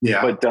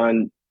 but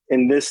done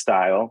in this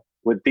style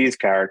with these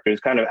characters,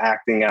 kind of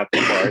acting out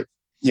the parts.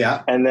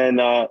 Yeah. And then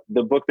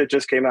the book that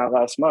just came out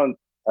last month,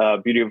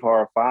 Beauty of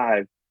Horror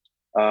 5,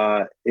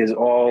 is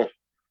all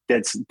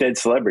dead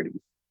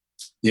celebrities.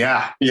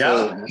 Yeah.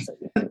 Yeah.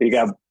 So you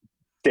got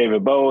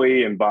David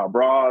Bowie and Bob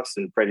Ross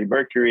and Freddie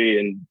Mercury,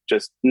 and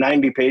just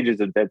 90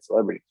 pages of dead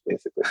celebrities,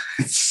 basically.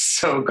 It's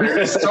so great.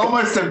 There's so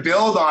much to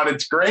build on.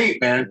 It's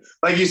great, man.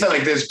 Like you said,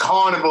 like there's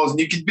carnivals and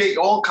you can make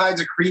all kinds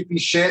of creepy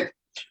shit.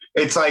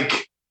 It's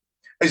like,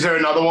 is there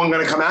another one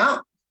going to come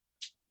out?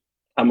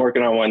 I'm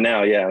working on one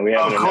now. Yeah, we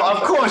have.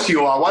 Of course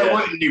you are. Why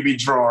wouldn't you be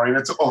drawing?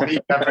 That's all you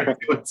ever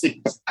do. It's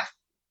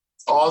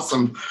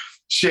awesome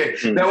shit.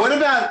 Mm. Now, what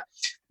about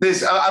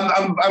this?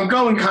 I'm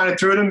going kind of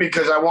through them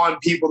because I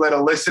want people that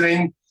are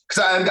listening.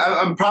 Because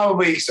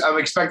I'm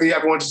expecting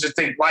everyone to just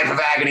think Life of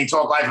Agony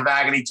talk.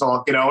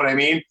 You know what I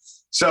mean?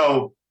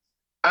 So,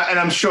 and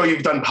I'm sure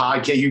you've done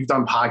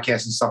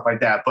podcasts and stuff like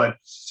that. But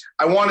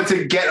I wanted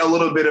to get a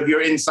little bit of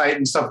your insight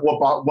and stuff.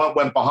 What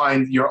went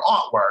behind your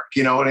artwork?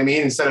 You know what I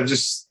mean? Instead of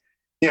just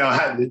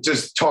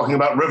just talking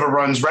about River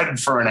Runs Red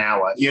for an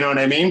hour. You know what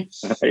I mean?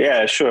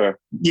 Yeah, sure.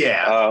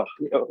 Yeah.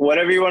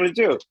 Whatever you want to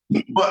do.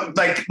 But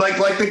like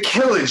the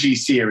Killergy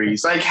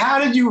series. Like, how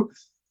did you,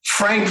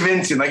 Frank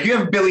Vincent? Like, you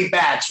have Billy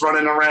Bats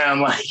running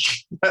around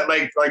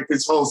like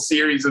this whole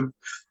series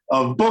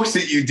of books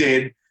that you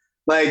did.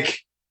 Like,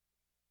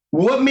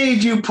 what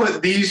made you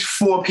put these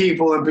 4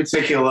 people in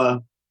particular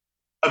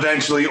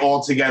eventually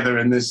all together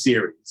in this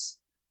series?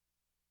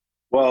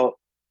 Well,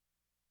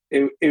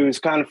 it was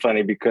kind of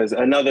funny because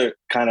another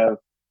kind of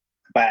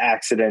by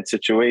accident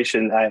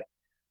situation.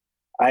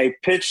 I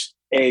pitched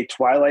a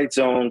Twilight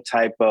Zone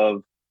type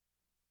of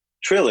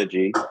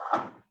trilogy,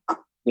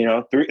 you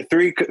know,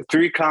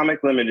 three comic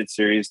limited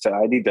series to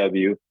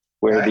IDW,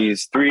 where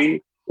these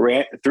three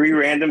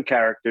random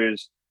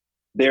characters,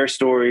 their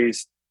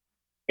stories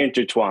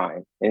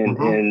intertwine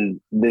in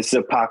this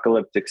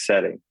apocalyptic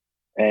setting.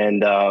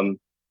 And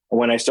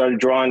when I started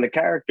drawing the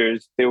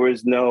characters, there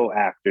was no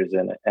actors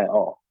in it at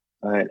all.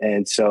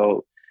 And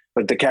so,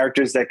 but the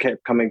characters that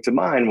kept coming to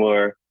mind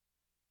were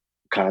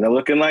kind of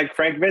looking like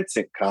Frank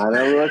Vincent, kind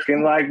of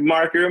looking like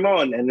Marky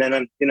Ramone. And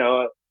then, you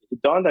know,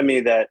 it dawned on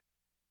me that,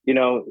 you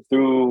know,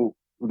 through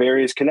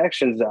various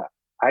connections,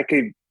 I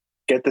could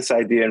get this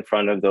idea in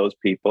front of those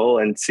people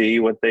and see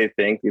what they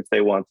think, if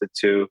they wanted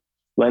to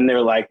lend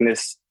their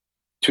likeness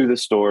to the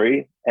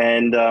story.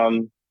 And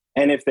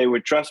if they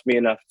would trust me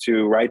enough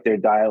to write their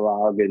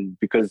dialogue, and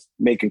because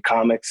making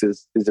comics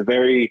is a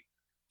very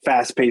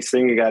fast-paced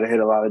thing, you got to hit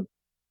a lot of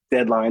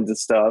deadlines and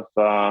stuff.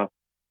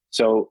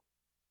 So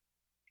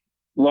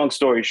long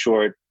story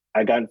short,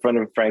 I got in front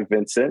of Frank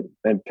Vincent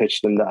and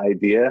pitched him the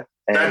idea.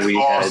 And That's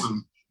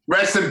awesome.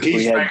 Rest in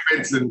peace, Frank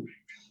Vincent.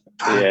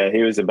 Yeah,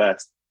 he was the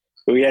best.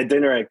 We had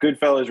dinner at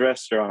Goodfellas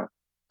Restaurant.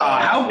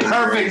 How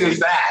perfect is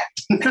that?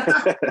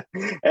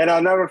 And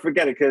I'll never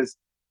forget it because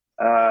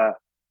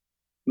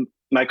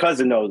my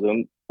cousin knows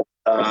him.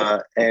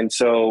 And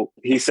so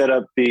he set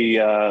up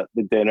the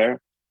dinner.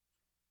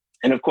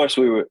 And of course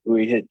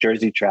we hit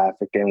Jersey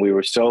traffic and we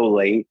were so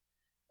late,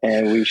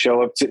 and we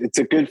show up to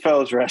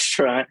Goodfellas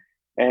Restaurant,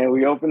 and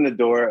we open the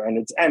door and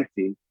it's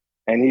empty.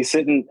 And he's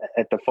sitting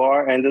at the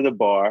far end of the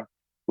bar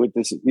with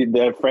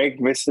the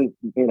Frank Vincent,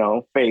 you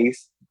know,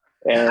 face.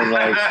 And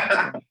like,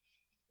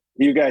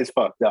 you guys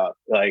fucked up.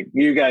 Like,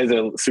 you guys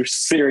are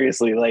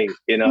seriously late,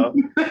 you know?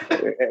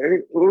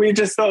 We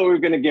just thought we were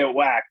going to get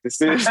whacked as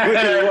soon as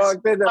we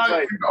walked in.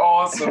 Like,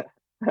 awesome.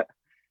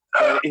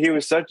 He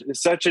was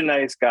such a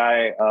nice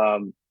guy.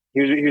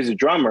 He was a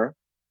drummer.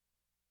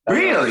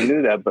 Really? I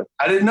knew that, but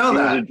I didn't know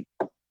that.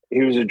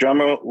 He was a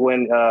drummer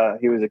when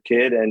he was a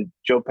kid, and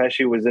Joe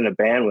Pesci was in a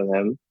band with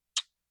him,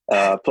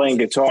 playing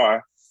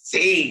guitar.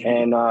 See.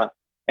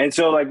 And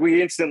so like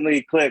we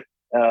instantly clicked,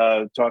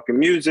 talking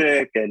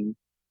music and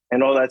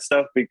all that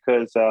stuff,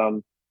 because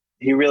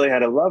he really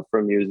had a love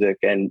for music,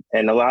 and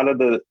a lot of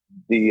the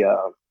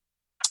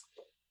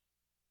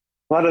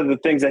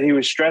things that he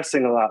was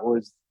stressing a lot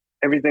was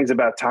everything's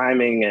about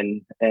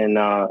timing and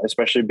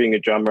especially being a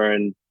drummer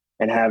and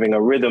having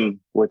a rhythm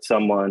with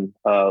someone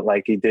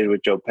like he did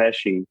with Joe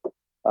Pesci.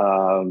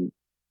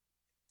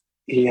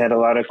 He had a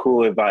lot of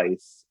cool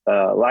advice,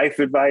 life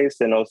advice,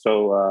 and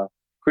also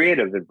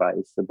creative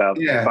advice about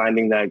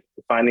finding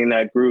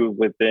that groove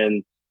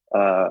within,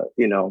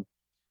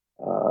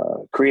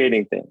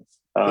 creating things.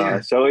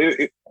 So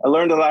I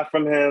learned a lot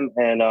from him,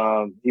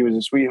 and he was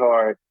a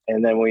sweetheart.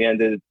 And then we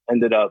ended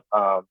up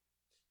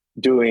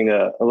doing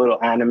a little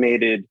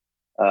animated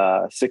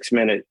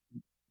 6-minute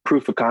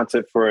proof of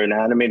concept for an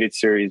animated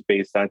series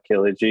based on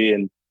Trilogy,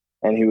 and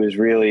he was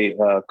really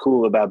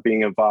cool about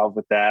being involved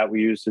with that.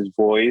 We used his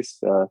voice.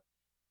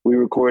 We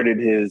recorded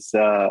his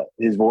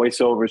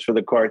voiceovers for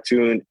the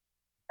cartoon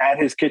at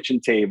his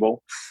kitchen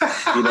table.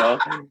 You know,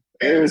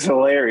 it was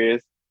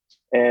hilarious.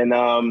 And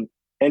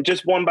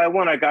just one by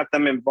one, I got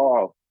them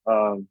involved.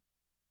 And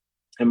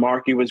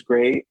Marky was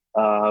great.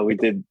 We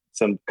did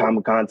some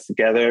Comic-Cons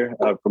together,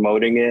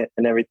 promoting it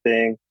and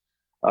everything.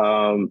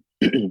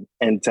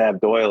 And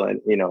Tab Doyle,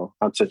 and you know,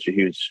 I'm such a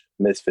huge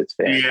Misfits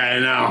fan.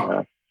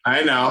 Yeah,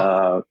 I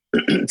know.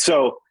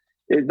 So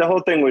the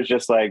whole thing was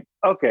just like,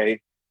 okay,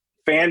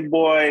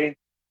 fanboy,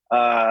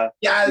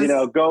 you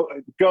know,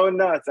 go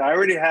nuts. I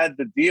already had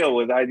the deal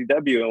with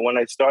IDW, and when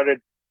I started,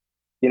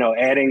 you know,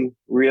 adding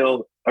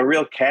a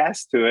real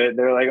cast to it,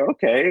 they're like,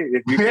 okay,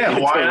 if you get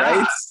the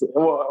rights,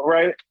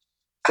 right?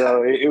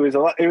 So it was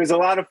a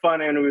lot of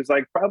fun, and it was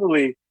like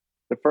probably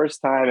the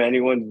first time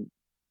anyone,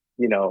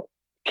 you know,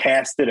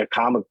 casted a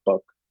comic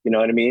book. You know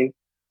what I mean?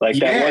 Like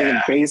that wasn't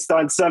based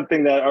on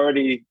something that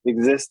already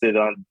existed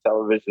on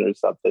television or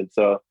something.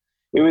 So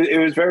it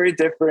was very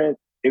different.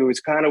 It was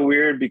kind of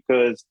weird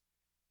because,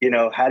 you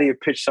know, how do you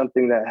pitch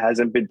something that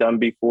hasn't been done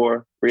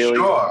before? Really?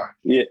 Sure.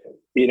 Yeah.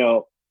 You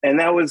know, and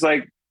that was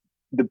like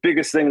the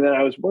biggest thing that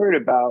I was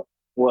worried about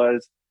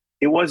was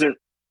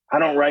I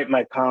don't write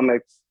my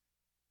comics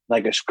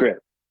like a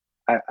script.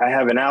 I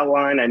have an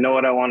outline. I know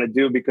what I want to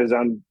do because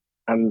I'm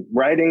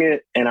writing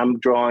it and I'm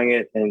drawing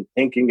it and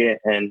inking it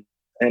and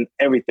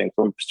everything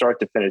from start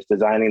to finish,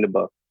 designing the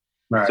book.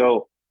 Right.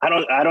 So I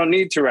don't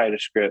need to write a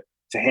script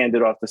to hand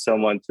it off to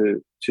someone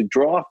to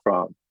draw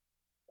from.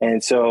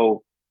 And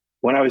so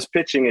when I was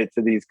pitching it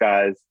to these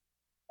guys,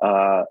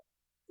 that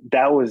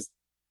was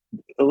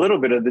a little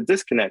bit of the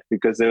disconnect,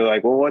 because they were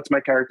like, well, what's my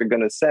character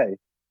going to say?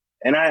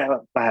 And I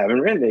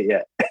haven't written it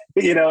yet,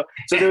 you know?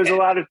 So there was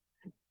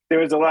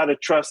a lot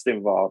of trust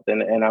involved,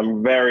 and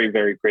I'm very,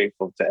 very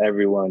grateful to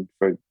everyone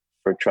for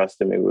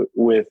trusting me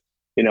with,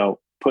 you know,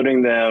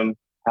 putting them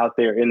out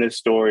there in this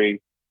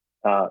story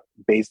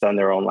based on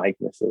their own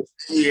likenesses.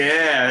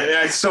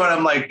 Yeah, I saw it.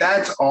 I'm like,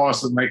 that's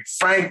awesome. Like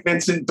Frank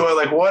Vincent Doyle,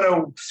 like what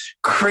a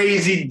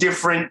crazy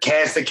different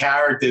cast of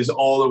characters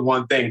all in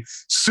one thing.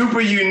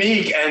 Super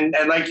unique. And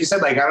like you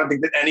said, like, I don't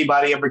think that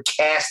anybody ever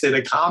casted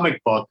a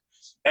comic book.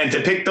 And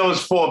to pick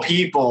those 4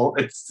 people,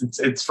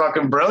 it's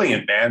fucking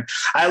brilliant, man.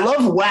 I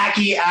love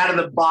wacky, out of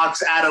the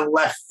box, out of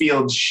left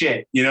field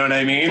shit. You know what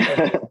I mean?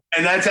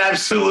 And that's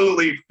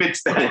absolutely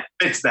fits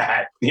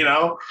that, you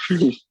know?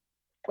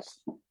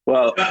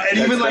 Well, and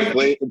even like,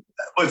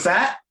 what's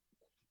that?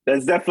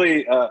 That's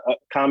definitely a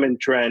common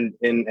trend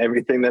in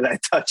everything that I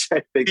touch.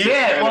 I think.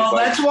 Yeah, well,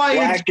 that's why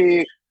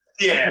wacky.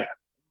 Yeah,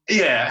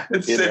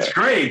 it's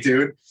great,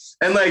 dude.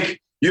 And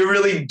like your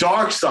really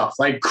dark stuff,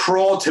 like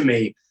Crawl to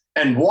Me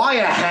and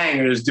Wire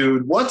Hangers,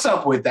 dude. What's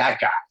up with that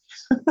guy?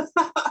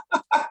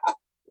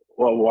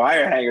 Well,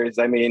 Wire Hangers.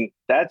 I mean,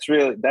 that's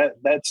really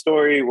that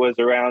story was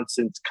around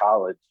since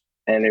college,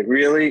 and it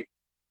really.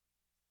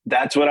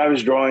 That's what I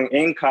was drawing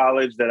in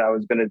college that I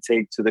was going to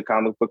take to the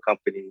comic book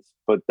companies.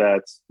 But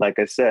that's, like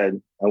I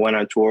said, I went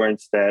on tour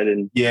instead.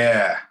 And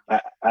yeah,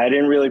 I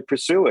didn't really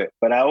pursue it.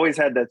 But I always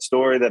had that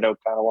story that I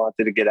kind of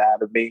wanted to get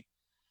out of me.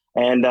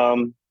 And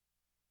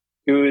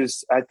it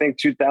was, I think,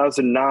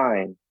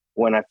 2009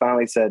 when I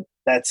finally said,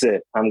 that's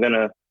it. I'm going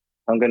to,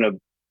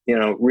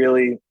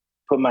 really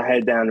put my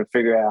head down and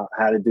figure out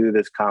how to do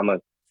this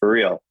comic for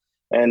real.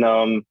 And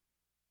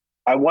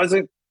I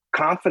wasn't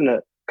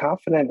confident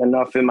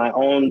enough in my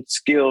own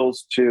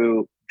skills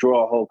to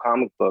draw a whole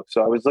comic book.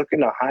 So I was looking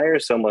to hire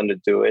someone to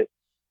do it,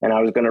 and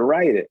I was going to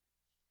write it.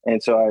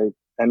 And so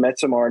I met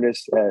some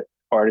artists at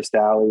Artist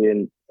Alley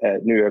and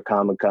at New York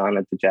Comic Con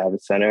at the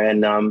Javits Center.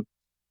 And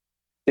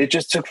it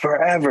just took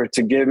forever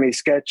to give me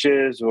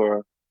sketches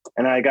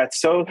and I got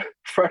so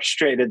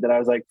frustrated that I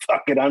was like,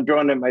 fuck it, I'm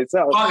drawing it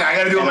myself. Fuck, I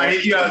got to do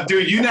it.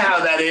 Dude, you know how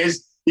that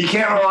is. You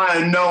can't rely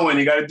on no one.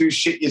 You got to do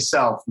shit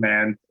yourself,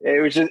 man.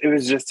 It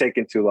was just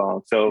taking too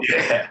long. So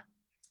yeah,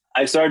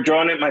 I started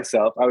drawing it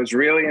myself. I was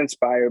really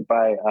inspired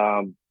by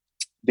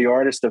the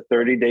artist of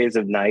 30 Days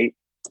of Night,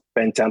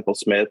 Ben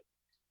Temple-Smith,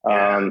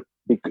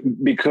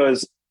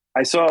 because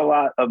I saw a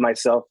lot of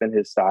myself in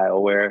his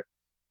style where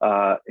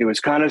it was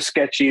kind of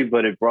sketchy,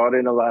 but it brought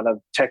in a lot of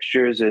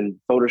textures and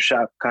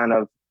Photoshop kind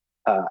of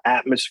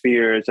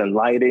atmospheres and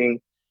lighting.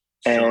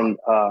 Sure. And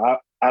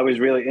I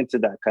was really into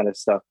that kind of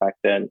stuff back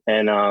then.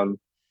 And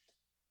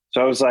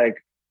so I was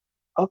like,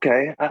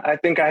 okay, I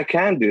think I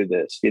can do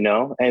this, you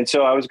know? And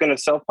so I was going to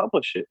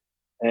self-publish it.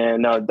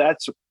 And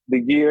that's the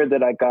year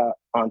that I got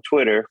on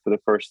Twitter for the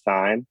first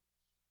time.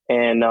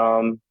 And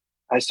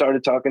I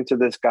started talking to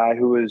this guy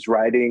who was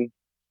writing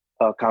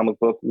a comic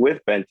book with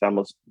Ben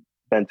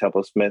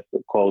Temple-Smith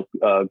called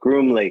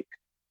Groom Lake.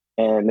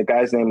 And the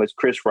guy's name was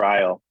Chris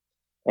Ryle.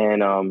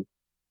 And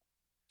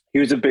he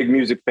was a big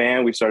music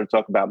fan. We started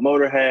talking about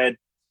Motorhead.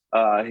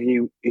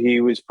 He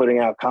was putting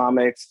out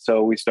comics,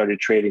 so we started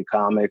trading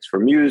comics for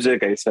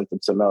music. I sent him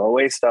some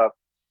LOA stuff,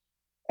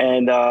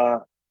 and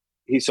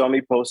he saw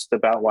me post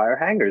about Wire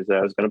Hangers that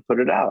I was going to put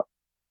it out,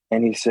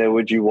 and he said,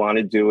 "Would you want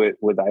to do it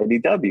with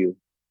IDW?"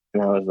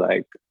 And I was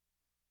like,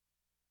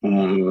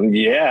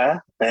 "Yeah."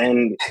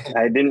 And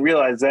I didn't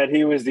realize that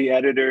he was the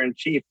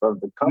editor-in-chief of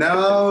the company.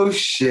 No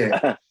shit.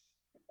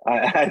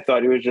 I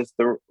thought he was just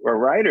a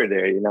writer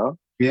there, you know.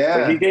 Yeah.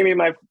 But he gave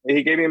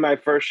me my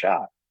first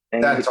shot.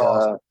 And that's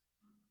awesome.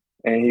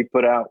 And he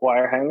put out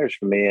Wire Hangers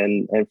for me.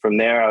 And from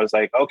there, I was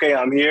like, okay,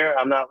 I'm here.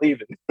 I'm not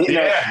leaving. You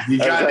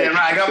goddamn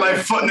right. I got my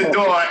foot in the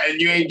door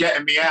and you ain't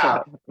getting me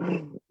out.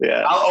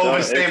 Yeah. I'll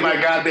overstay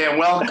my goddamn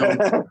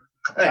welcome.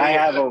 I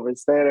have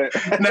overstayed it.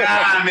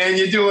 Nah, man,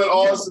 you're doing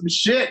awesome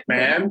shit,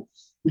 man.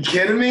 You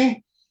kidding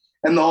me?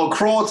 And the whole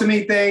Crawl to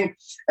Me thing.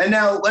 And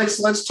now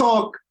let's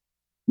talk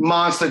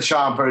Monster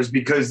Chompers,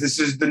 because this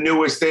is the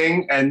newest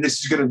thing and this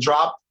is going to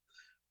drop.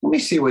 Let me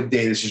see what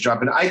day this is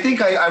dropping. I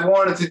think I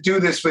wanted to do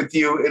this with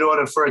you in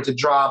order for it to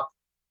drop.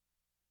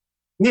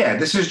 Yeah,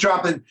 this is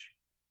dropping.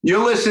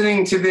 You're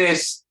listening to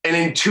this, and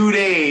in 2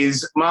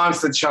 days,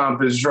 Monster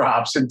Chompers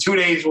drops. In 2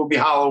 days will be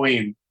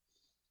Halloween.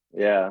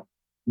 Yeah.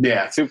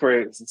 Yeah.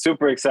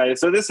 Super excited.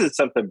 So this is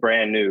something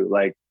brand new.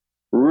 Like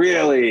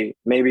really,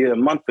 maybe a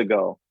month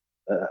ago,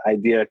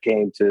 idea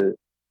came to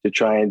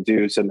try and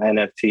do some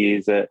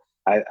NFTs.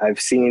 I've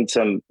seen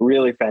some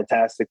really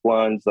fantastic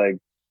ones, like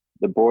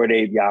the Bored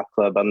Ape Yacht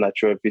Club. I'm not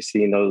sure if you've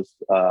seen those.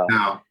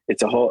 No.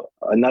 It's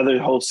another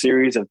whole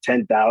series of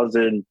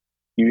 10,000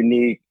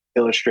 unique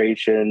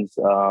illustrations.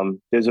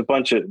 There's a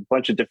bunch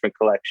of different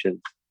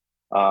collections,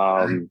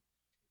 and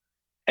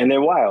they're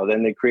wild.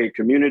 And they create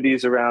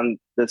communities around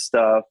this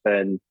stuff,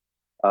 and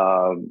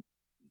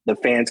the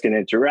fans can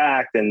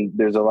interact. And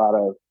there's a lot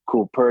of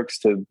cool perks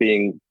to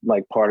being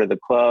like part of the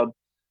club.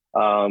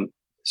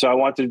 So I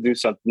wanted to do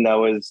something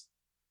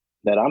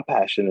that I'm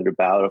passionate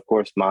about, of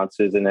course,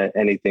 monsters and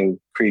anything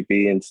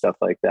creepy and stuff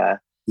like that.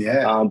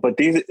 Yeah. But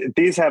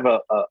these have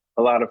a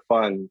lot of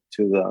fun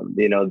to them.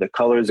 You know, the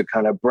colors are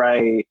kind of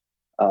bright.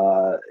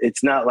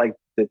 It's not like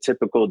the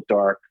typical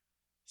dark,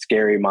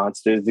 scary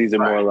monsters. These are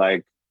more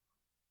like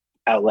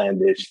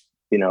outlandish,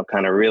 you know,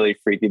 kind of really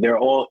freaky. They're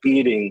all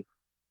eating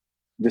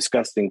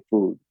disgusting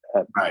food.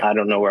 Right. I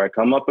don't know where I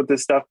come up with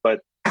this stuff, but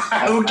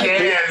who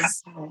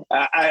cares?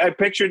 I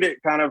pictured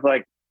it kind of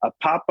like a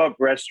pop-up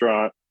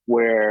restaurant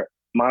where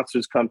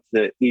monsters come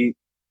to eat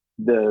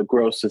the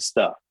grossest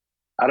stuff.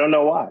 I don't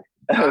know why,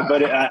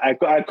 but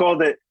I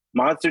called it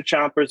Monster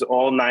Chompers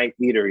All Night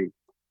Eatery.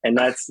 And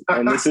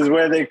this is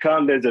where they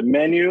come. There's a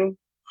menu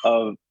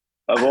of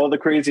all the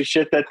crazy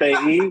shit that they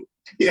eat.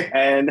 Yeah.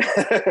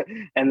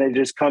 And they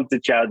just come to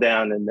chow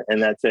down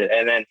and that's it.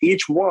 And then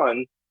each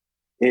one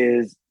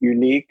is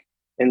unique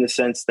in the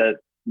sense that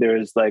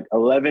there's like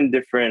 11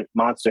 different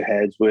monster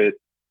heads with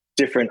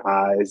different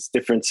eyes,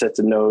 different sets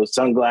of nose,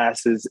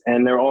 sunglasses,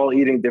 and they're all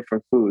eating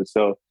different foods.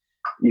 So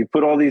you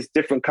put all these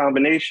different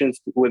combinations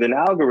with an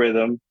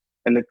algorithm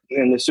and the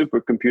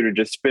supercomputer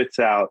just spits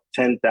out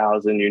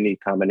 10,000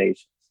 unique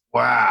combinations.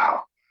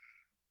 Wow.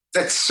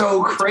 That's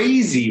so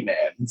crazy, man.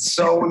 It's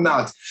so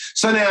nuts.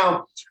 So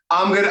now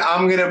I'm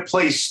gonna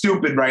play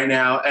stupid right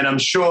now, and I'm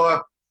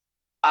sure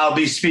I'll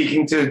be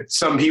speaking to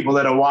some people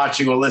that are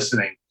watching or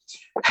listening.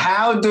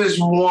 How does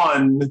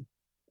one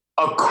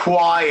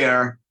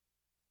acquire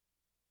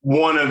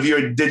one of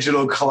your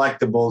digital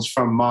collectibles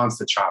from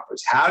Monster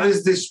Chompers? How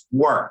does this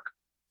work?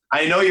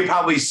 I know you're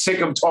probably sick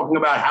of talking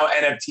about how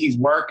NFTs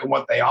work and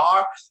what they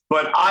are,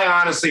 but I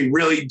honestly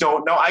really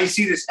don't know. I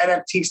see this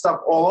NFT stuff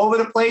all over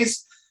the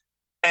place,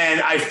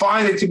 and I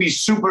find it to be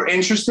super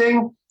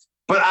interesting,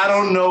 but I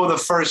don't know the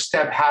first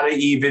step, how to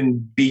even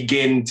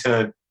begin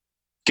to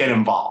get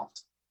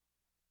involved.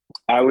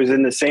 I was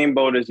in the same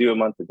boat as you a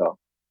month ago.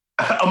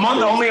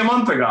 Only a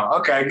month ago.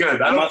 Okay,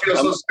 good. I don't feel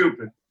so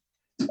stupid.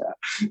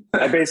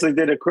 I basically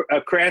did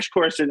a crash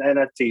course in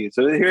NFT.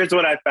 So here's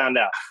what I found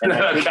out. And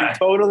I could be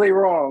totally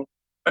wrong,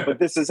 but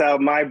this is how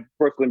my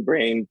Brooklyn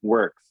brain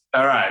works.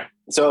 All right.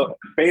 So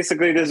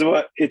basically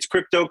it's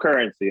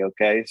cryptocurrency.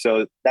 Okay.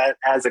 So that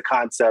as a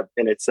concept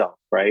in itself,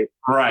 right?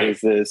 Right.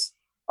 Is this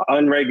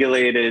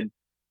unregulated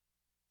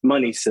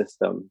money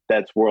system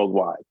that's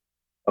worldwide.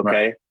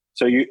 Okay.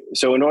 Right.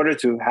 So in order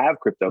to have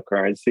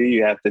cryptocurrency,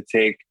 you have to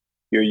take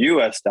your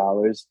US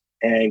dollars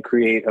and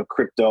create a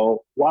crypto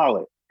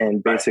wallet.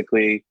 And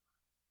basically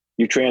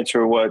you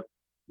transfer what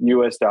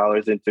US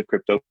dollars into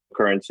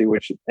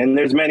cryptocurrency, and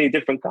there's many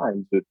different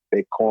kinds with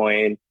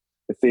Bitcoin,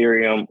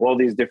 Ethereum, all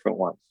these different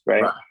ones,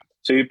 right?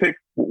 So you pick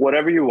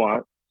whatever you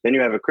want, then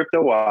you have a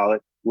crypto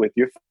wallet with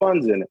your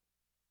funds in it.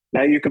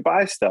 Now you could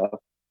buy stuff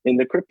in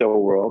the crypto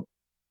world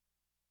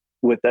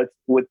with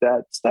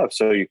that stuff.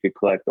 So you could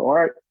collect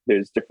art.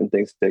 There's different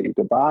things that you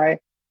could buy.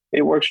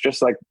 It works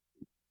just like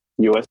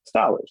US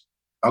dollars.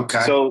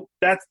 Okay. So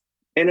that's,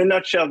 in a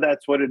nutshell,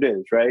 that's what it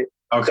is, right?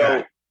 Okay.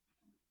 So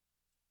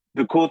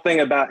the cool thing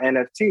about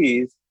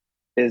NFTs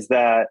is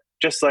that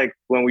just like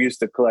when we used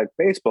to collect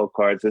baseball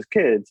cards as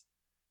kids,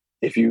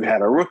 if you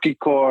had a rookie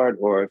card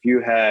or if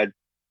you had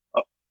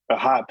a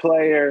hot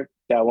player,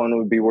 that one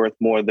would be worth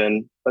more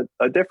than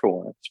a different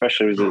one,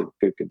 especially if it was in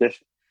good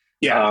condition.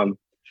 Yeah.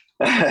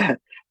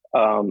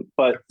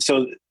 But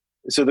so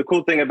the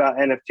cool thing about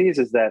NFTs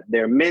is that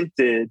they're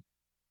minted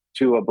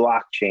to a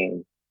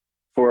blockchain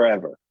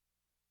forever.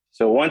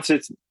 So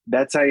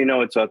that's how you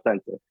know it's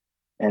authentic.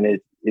 And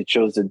it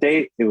shows the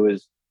date it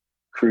was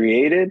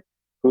created,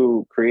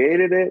 who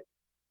created it,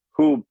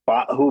 who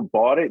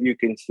bought it. You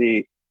can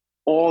see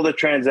all the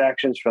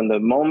transactions from the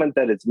moment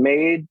that it's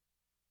made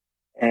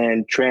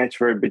and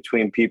transferred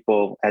between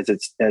people as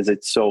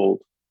it's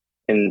sold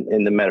in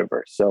the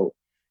metaverse. So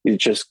it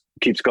just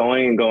keeps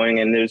going and going,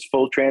 and there's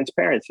full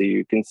transparency.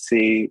 You can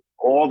see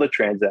all the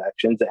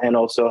transactions and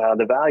also how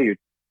the value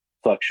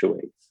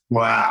fluctuates.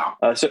 Wow.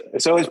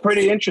 So it's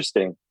pretty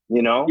interesting,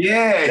 you know?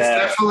 Yeah,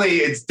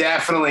 it's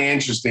definitely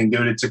interesting,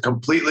 dude. It's a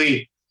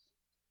completely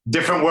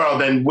different world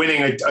than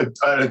winning an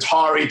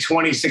Atari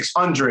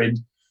 2600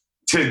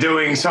 to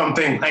doing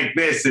something like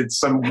this. It's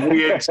some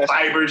weird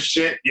cyber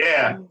shit.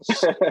 Yeah.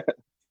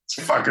 It's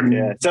fucking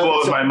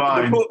blows my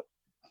mind.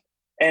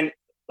 And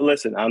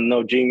listen, I'm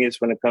no genius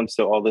when it comes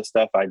to all this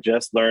stuff. I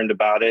just learned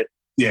about it.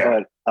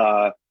 Yeah.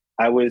 But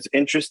I was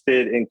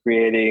interested in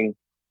creating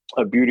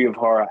a Beauty of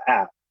Horror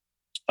app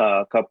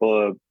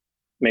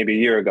maybe a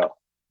year ago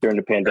during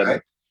the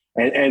pandemic.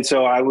 And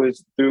so I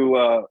was through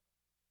a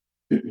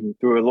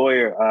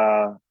lawyer,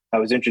 I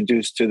was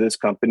introduced to this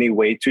company,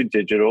 Way Too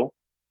Digital,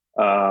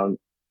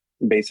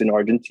 based in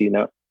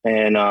Argentina.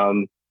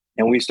 And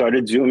we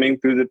started Zooming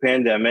through the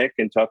pandemic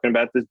and talking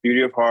about this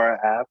Beauty of Horror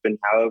app and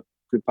how it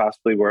could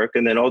possibly work.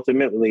 And then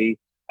ultimately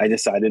I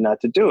decided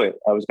not to do it.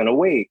 I was going to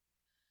wait.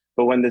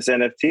 But when this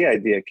NFT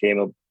idea came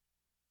up,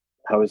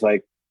 I was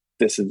like,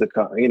 this is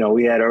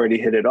we had already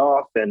hit it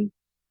off and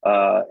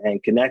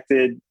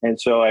connected. And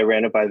so I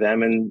ran it by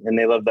them and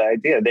they loved the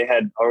idea. They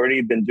had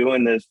already been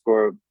doing this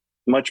for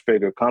much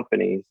bigger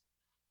companies.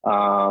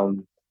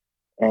 And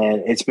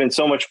it's been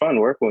so much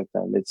fun working with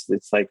them.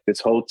 It's like this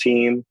whole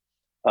team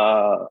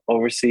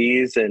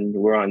overseas, and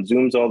we're on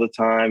Zooms all the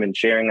time and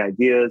sharing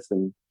ideas.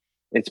 And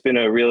it's been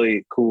a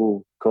really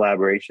cool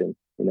collaboration,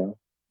 you know?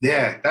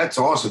 Yeah, that's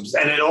awesome.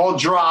 And it all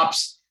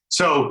drops.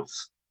 So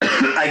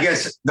I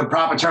guess the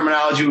proper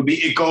terminology would be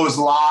it goes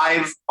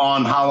live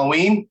on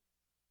Halloween.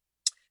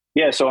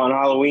 Yeah, so on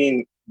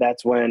Halloween,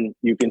 that's when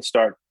you can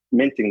start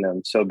minting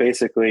them. So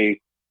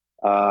basically,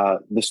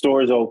 the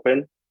store is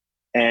open,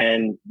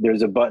 and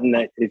there's a button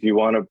that if you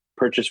want to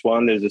purchase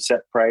one, there's a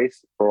set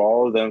price for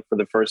all of them for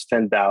the first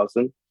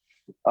 10,000.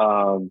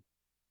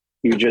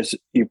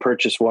 You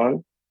purchase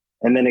one,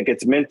 and then it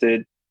gets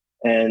minted,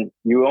 and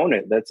you own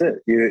it. That's it.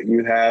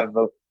 You have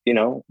the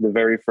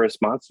very first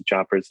Monster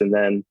Chompers, and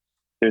then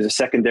there's a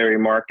secondary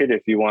market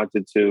if you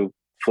wanted to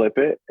flip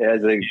it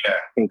as a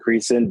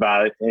increase in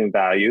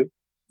value,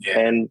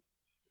 and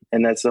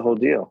that's the whole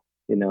deal.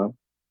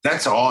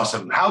 That's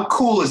awesome. How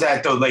cool is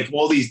that though? Like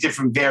all these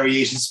different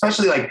variations,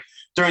 especially like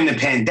during the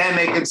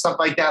pandemic and stuff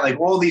like that, like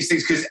all these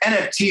things, because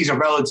NFTs are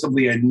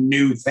relatively a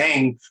new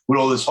thing with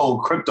all this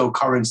whole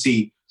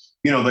cryptocurrency,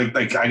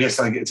 like I guess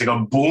like it's like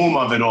a boom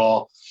of it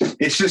all.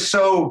 It's just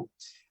so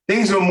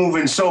things are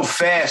moving so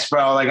fast,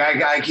 bro. Like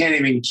I can't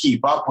even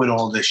keep up with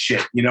all this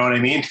shit. You know what I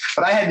mean?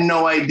 But I had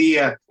no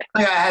idea.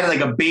 Like I had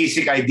like a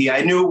basic idea.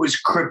 I knew it was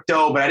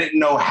crypto, but I didn't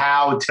know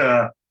how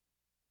to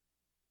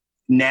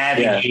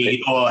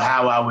navigate or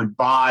how I would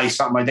buy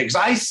something like that. Because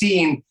I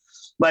seen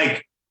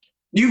like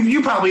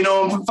you probably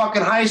know him from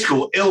fucking high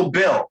school, Ill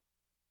Bill,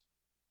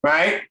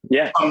 right?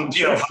 Yeah. From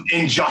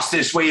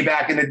Injustice way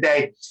back in the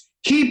day.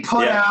 He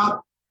put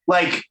out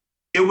like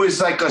it was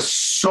like a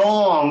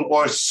song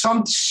or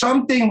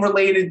something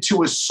related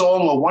to a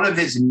song or one of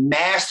his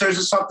masters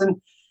or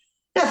something.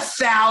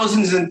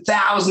 Thousands and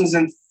thousands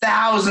and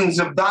thousands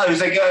of dollars.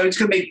 Like it's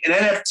gonna make an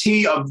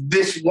NFT of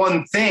this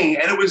one thing,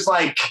 and it was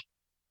like,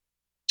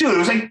 dude, it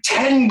was like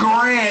 10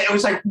 grand. It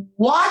was like,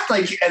 what?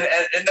 Like, and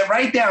then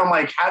right there, I'm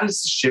like, how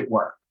does this shit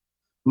work?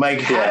 I'm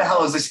like, how the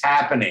hell is this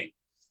happening?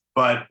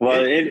 But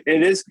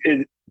it's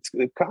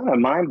kind of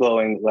mind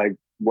blowing, like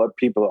what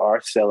people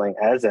are selling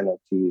as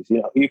NFTs.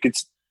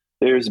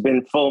 There's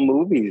been full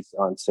movies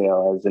on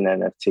sale as an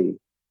NFT,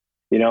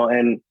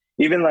 and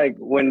even like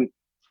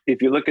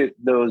if you look at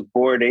those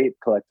Bored Ape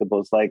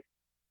collectibles, like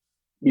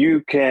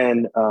you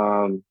could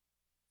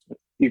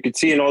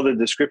see in all the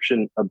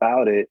description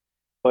about it,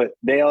 but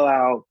they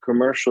allow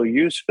commercial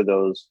use for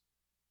those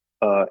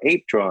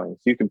ape drawings.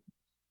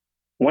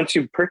 Once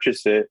you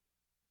purchase it,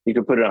 you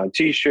could put it on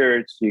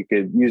T-shirts. You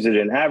could use it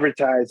in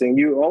advertising.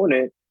 You own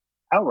it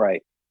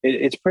outright.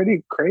 It's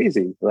pretty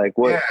crazy, like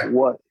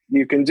what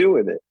you can do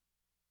with it.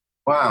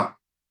 Wow,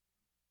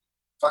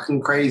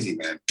 fucking crazy,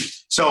 man.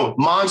 So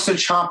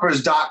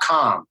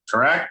monsterchompers.com,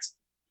 correct?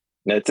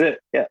 That's it.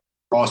 Yeah.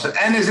 Awesome.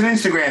 And there's an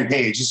Instagram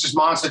page. It's just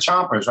Monster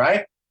Chompers,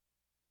 right?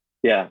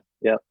 Yeah.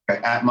 Yeah.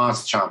 Okay, at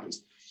Monster Chompers.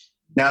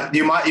 Now, do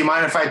you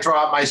mind if I throw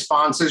out my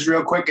sponsors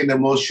real quick and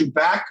then we'll shoot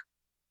back?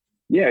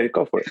 Yeah,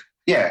 go for it.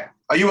 Yeah.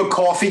 Are you a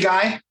coffee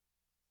guy?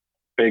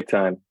 Big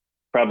time.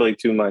 Probably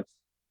too much.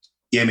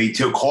 Yeah, me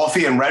too.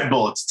 Coffee and Red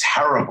Bull, it's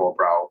terrible,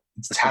 bro.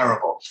 It's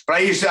terrible. But I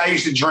used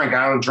to drink.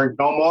 I don't drink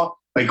no more,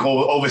 like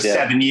over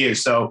 7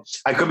 years. So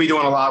I could be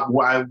doing a lot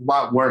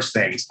worse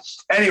things.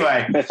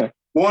 Anyway,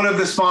 one of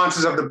the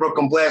sponsors of the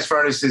Brooklyn Blast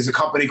Furnace is a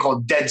company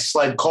called Dead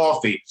Sled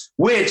Coffee,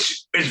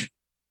 which is,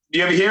 do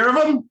you ever hear of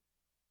them?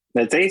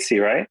 That's AC,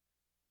 right?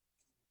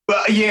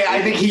 But yeah,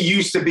 I think he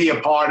used to be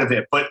a part of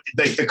it, but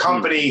the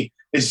company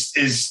is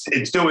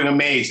doing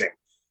amazing.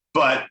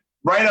 But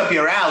right up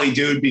your alley,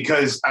 dude,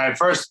 because I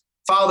first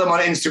follow them on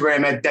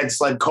Instagram at Dead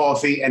Sled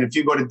Coffee. And if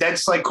you go to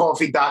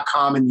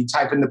deadsledcoffee.com and you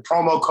type in the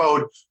promo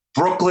code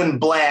Brooklyn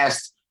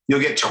Blast,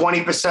 you'll get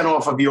 20%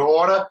 off of your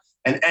order.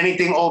 And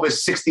anything over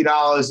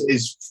 $60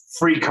 is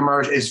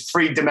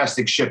free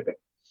domestic shipping.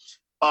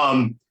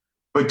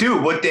 But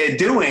dude, what they're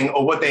doing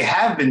or what they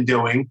have been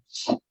doing,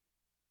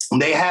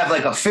 they have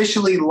like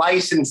officially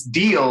licensed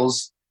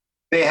deals.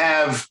 They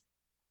have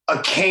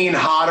a Kane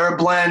Hodder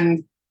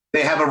blend.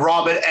 They have a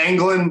Robert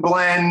Englund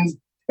blend.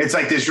 It's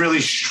like this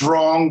really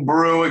strong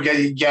brew.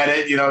 Again, you get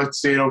it,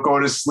 so you don't go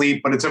to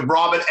sleep. But it's a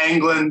Robert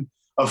Englund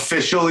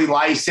officially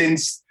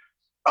licensed.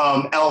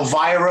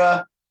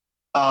 Elvira.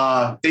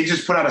 They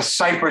just put out a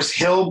Cypress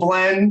Hill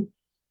blend.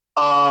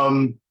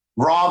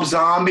 Rob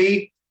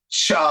Zombie.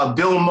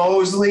 Bill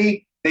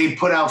Mosley. They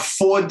put out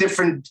 4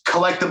 different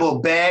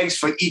collectible bags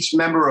for each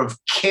member of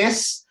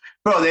KISS.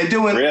 Bro, they're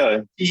doing...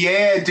 Really?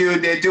 Yeah,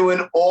 dude. They're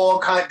doing all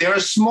kinds... They're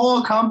a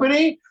small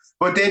company,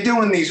 but they're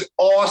doing these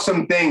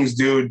awesome things,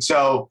 dude.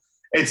 So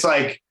it's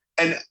like...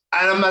 And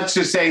I'm not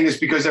just saying this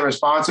because they're a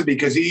sponsor,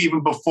 because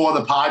even before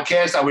the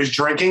podcast, I was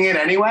drinking it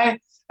anyway.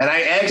 And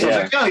I asked,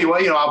 I was like,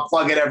 oh, I'll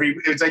plug it every...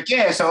 It's like,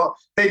 yeah. So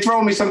they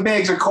throw me some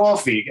bags of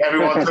coffee every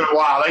once in a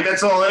while. Like,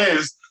 that's all it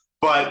is.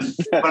 But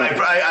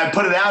I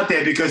put it out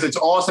there because it's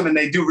awesome and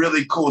they do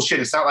really cool shit.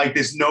 It's not like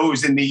this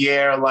nose in the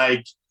air,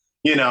 like,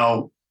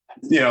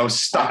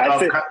 stuck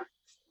up.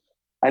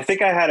 I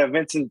think I had a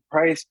Vincent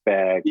Price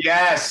bag.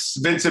 Yes,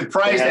 Vincent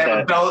Price. They have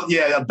a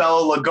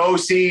Bella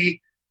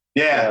Lugosi.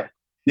 Yeah,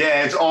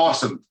 it's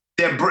awesome.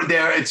 Their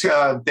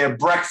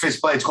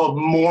breakfast blend. It's called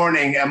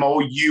Morning,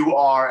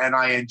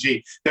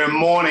 MOURNING. Their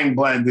morning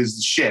blend is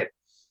the shit.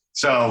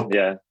 So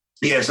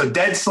So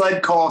Dead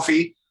Sled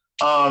Coffee.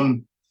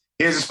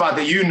 Here's a spot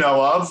that you know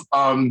of.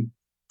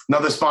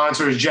 Another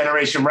sponsor is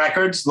Generation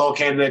Records,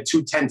 located at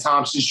 210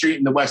 Thompson Street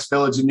in the West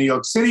Village of New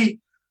York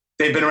City.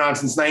 They've been around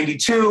since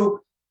 92.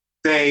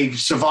 They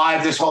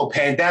survived this whole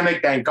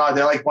pandemic. Thank God.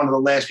 They're like one of the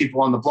last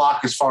people on the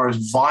block as far as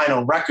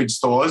vinyl record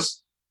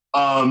stores.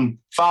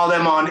 Follow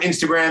them on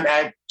Instagram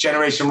at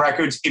Generation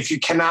Records. If you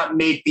cannot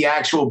make the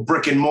actual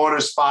brick and mortar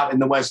spot in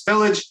the West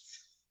Village,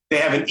 they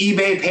have an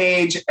eBay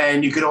page,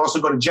 and you can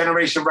also go to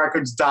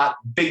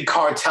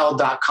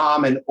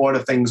generationrecords.bigcartel.com and order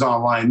things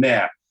online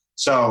there.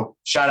 So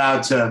shout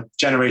out to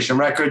Generation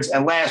Records.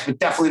 And last but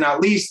definitely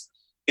not least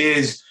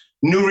is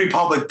New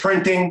Republic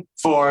Printing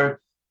for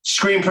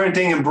screen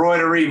printing,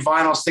 embroidery,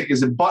 vinyl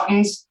stickers, and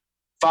buttons.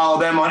 Follow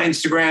them on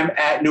Instagram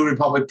at New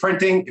Republic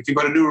Printing. If you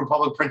go to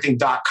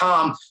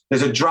newrepublicprinting.com,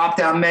 there's a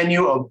drop-down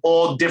menu of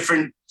all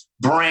different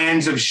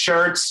brands of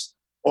shirts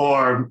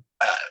or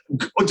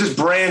just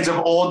brands of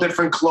all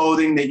different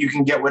clothing that you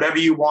can get whatever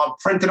you want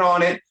printed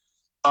on it.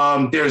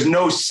 There's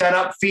no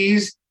setup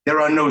fees. There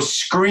are no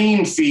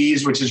screen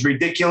fees, which is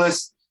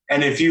ridiculous.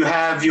 And if you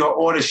have your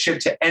order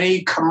shipped to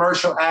any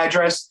commercial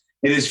address,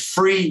 it is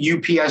free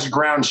UPS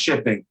ground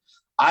shipping.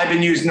 I've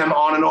been using them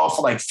on and off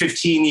for like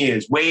 15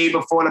 years, way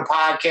before the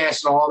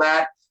podcast and all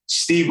that.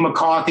 Steve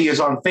McCarthy is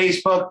on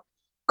Facebook.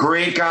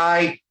 Great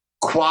guy,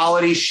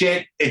 quality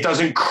shit. It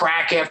doesn't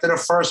crack after the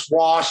first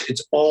wash.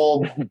 It's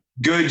all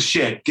good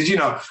shit. Because,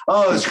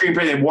 the screen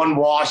printing, one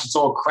wash, it's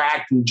all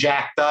cracked and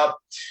jacked up.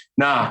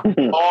 Nah,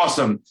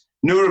 awesome.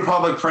 New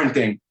Republic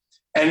Printing.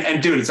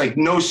 And dude, it's like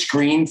no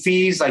screen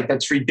fees. Like,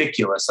 that's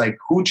ridiculous. Like,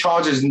 who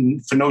charges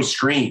for no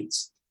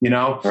screens,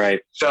 Right.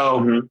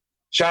 So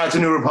shout out to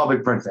New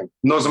Republic Printing.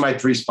 And those are my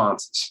 3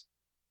 sponsors.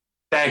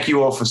 Thank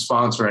you all for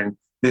sponsoring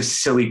this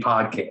silly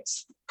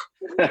podcast.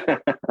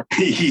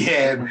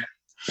 Yeah, man.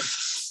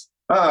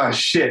 Oh,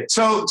 shit.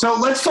 So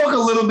let's talk a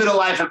little bit of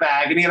Life of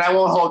Agony, and I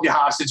won't hold you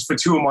hostage for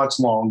too much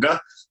longer.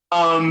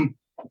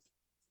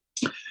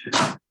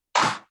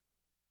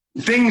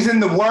 Things in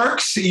the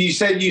works. You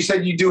said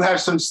you do have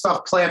some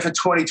stuff planned for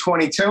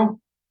 2022.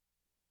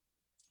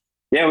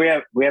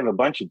 Yeah, we have a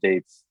bunch of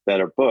dates that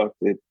are booked.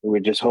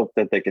 We just hope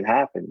that they can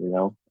happen.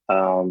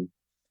 A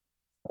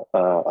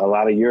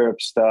lot of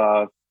Europe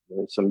stuff,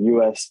 some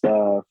US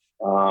stuff.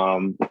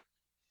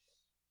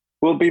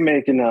 We'll be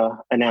making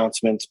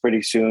announcements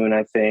pretty soon,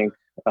 I think,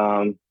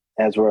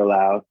 as we're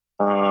allowed.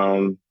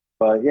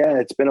 But yeah,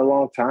 it's been a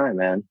long time,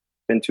 man.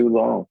 It's been too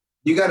long.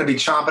 You got to be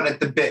chomping at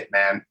the bit,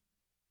 man.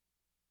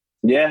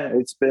 Yeah,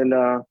 it's been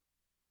a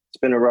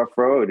rough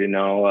road.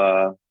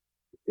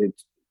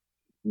 It's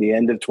the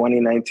end of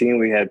 2019.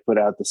 We had put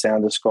out The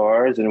Sound of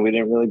Scars, and we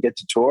didn't really get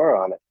to tour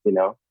on it.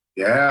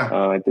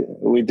 Yeah.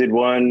 We did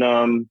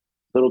one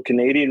little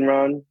Canadian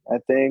run, I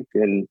think,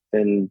 and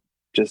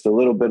just a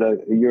little bit of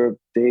Europe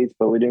dates,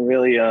 but we didn't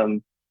really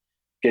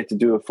get to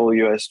do a full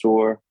US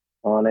tour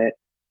on it.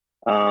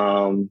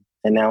 And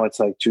now it's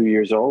like 2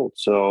 years old.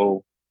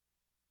 So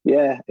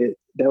yeah,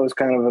 that was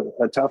kind of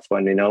a tough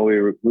one. We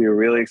were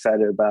really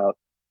excited about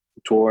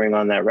touring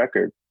on that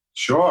record.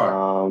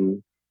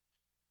 Sure.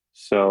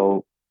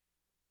 So,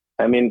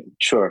 I mean,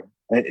 sure,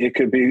 it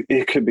could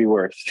be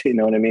worse. You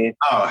know what I mean?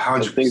 Oh,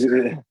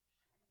 100%.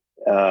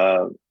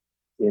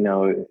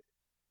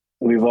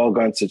 We've all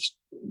gone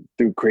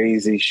through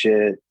crazy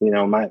shit.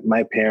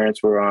 My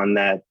parents were on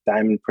that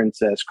Diamond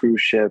Princess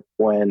cruise ship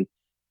when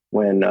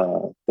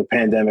the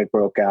pandemic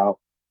broke out.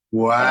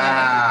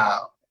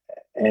 Wow.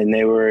 And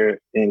they were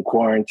in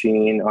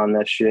quarantine on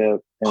that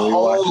ship. And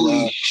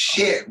holy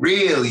shit,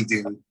 really,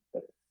 dude?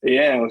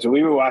 Yeah, so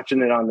we were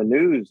watching it on the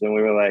news, and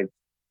we were like,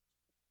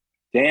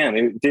 damn,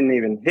 it didn't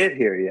even hit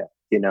here yet,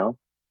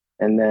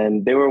 And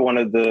then they were one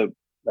of the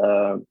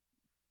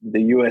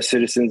U.S.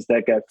 citizens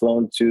that got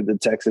flown to the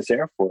Texas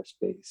Air Force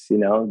Base,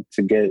 to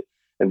get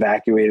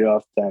evacuated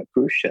off that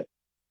cruise ship.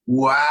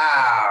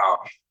 Wow.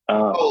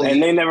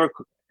 And they never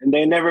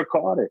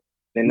caught it.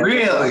 They never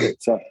really? Caught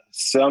it. So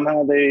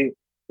somehow they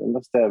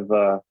must have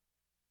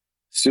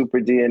super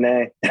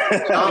DNA.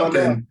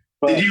 Something.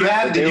 Did you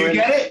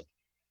get it?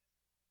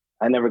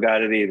 I never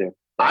got it either.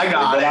 I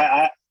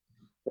got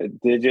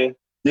it. Did you?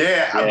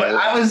 Yeah, but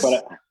I was,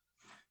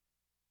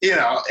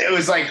 it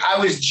was like I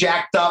was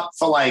jacked up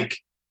for like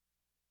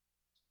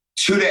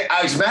 2 days.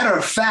 As a matter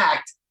of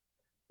fact,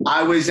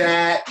 I was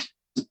at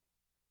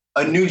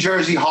a New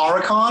Jersey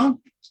HorrorCon,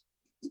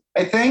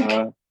 I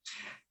think,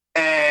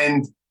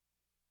 and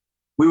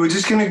we were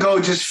just going to go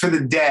just for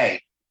the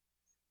day.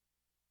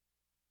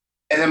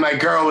 And then my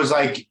girl was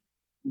like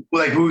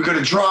we were going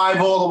to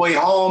drive all the way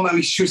home.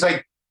 And she was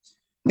like,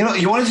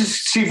 you want to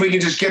just see if we can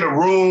just get a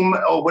room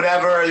or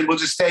whatever, and we'll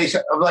just stay.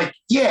 So I'm like,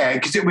 yeah,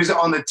 because it was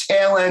on the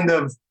tail end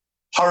of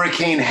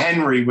Hurricane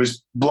Henry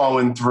was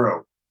blowing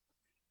through.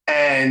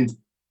 And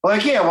we're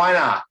like, yeah, why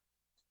not?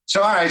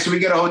 So, all right, so we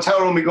get a hotel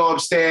room, we go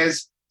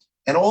upstairs,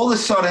 and all of a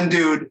sudden,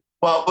 dude,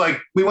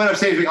 we went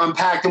upstairs, we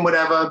unpacked and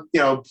whatever,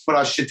 put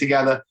our shit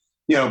together,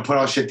 put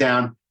our shit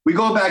down. We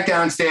go back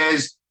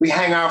downstairs, we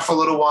hang out for a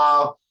little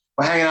while,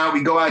 we're hanging out,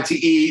 we go out to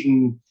eat,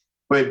 and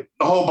with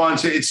a whole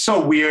bunch of, it's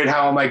so weird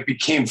how I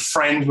became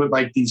friends with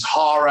these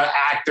horror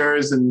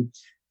actors, and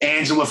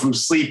Angela from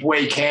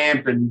Sleepaway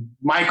Camp and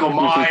Michael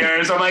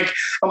Myers. I'm like,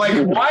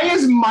 why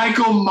is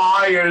Michael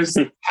Myers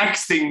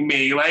texting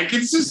me? Like,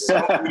 it's just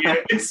so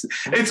weird.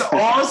 It's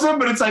awesome,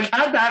 but it's like,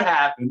 how'd that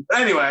happen?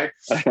 Anyway,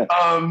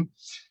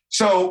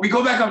 so we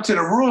go back up to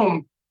the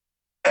room,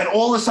 and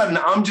all of a sudden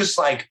I'm just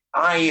like,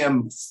 I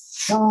am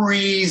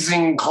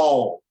freezing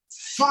cold.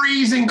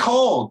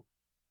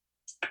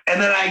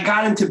 And then I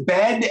got into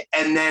bed,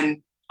 and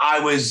then I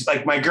was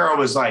like, my girl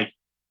was like,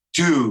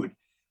 dude,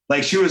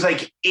 like she was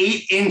like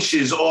 8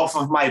 inches off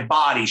of my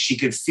body. She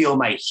could feel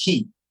my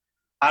heat.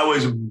 I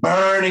was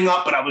burning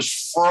up, and I was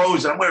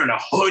frozen. I'm wearing a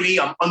hoodie.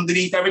 I'm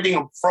underneath everything.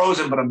 I'm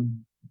frozen, but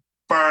I'm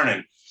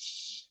burning.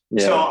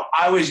 Yeah. So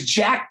I was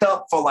jacked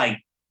up for like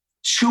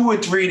 2 or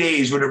 3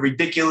 days with a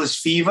ridiculous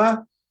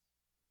fever.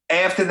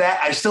 After that,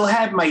 I still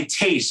had my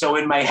taste. So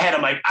in my head,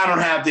 I'm like, I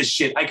don't have this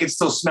shit. I can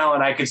still smell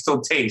it. I can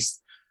still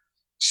taste.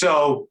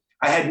 So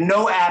I had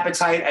no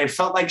appetite. I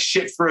felt like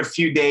shit for a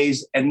few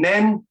days. And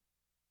then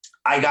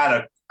I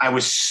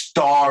was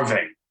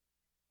starving.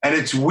 And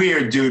it's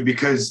weird, dude,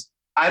 because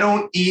I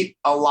don't eat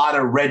a lot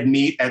of red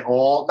meat at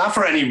all. Not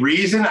for any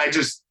reason. I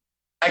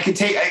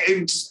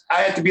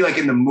have to be like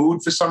in the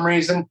mood for some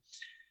reason.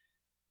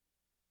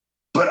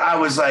 But I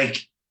was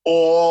like,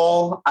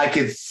 all I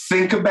could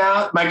think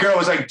about, my girl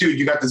was like, dude,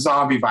 you got the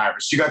zombie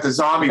virus.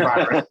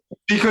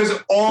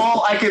 Because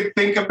all I could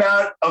think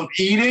about of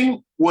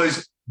eating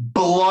was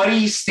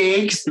bloody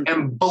steaks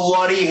and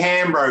bloody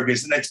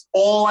hamburgers. And that's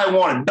all I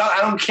wanted.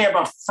 I don't care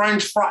about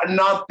French fry,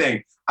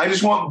 nothing. I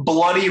just want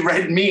bloody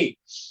red meat.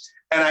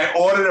 And I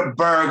ordered a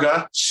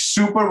burger,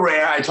 super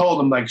rare. I told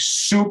them like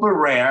super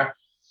rare.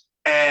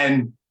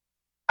 And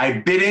I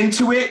bit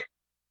into it.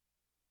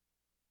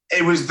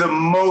 It was the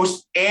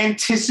most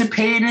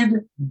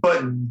anticipated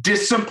but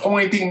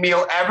disappointing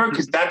meal ever,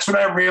 because that's when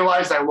I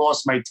realized I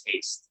lost my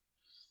taste.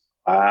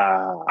 But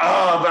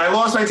I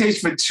lost my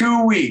taste for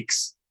 2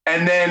 weeks.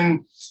 And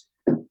then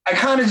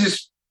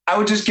I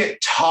would just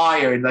get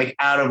tired, like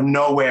out of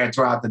nowhere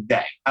throughout the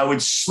day. I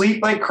would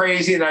sleep like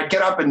crazy, and I'd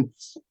get up and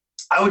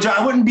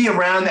I wouldn't be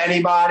around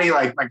anybody.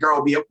 Like my girl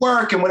would be at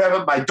work and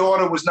whatever. My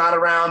daughter was not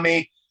around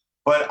me,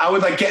 but I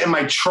would like get in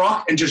my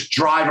truck and just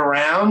drive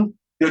around,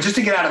 just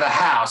to get out of the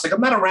house. Like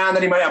I'm not around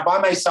anybody. I'm by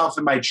myself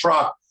in my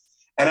truck,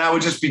 and I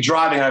would just be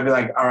driving. I'd be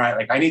like, all right,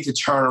 like I need to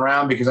turn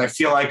around because I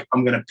feel like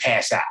I'm going to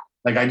pass out.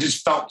 Like I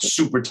just felt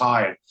super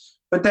tired.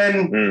 But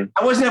then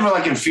I was never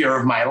like in fear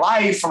of my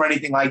life or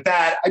anything like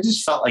that. I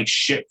just felt like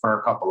shit for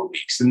a couple of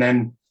weeks. And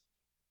then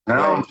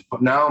now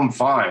I'm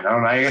fine. I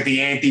don't know. I got the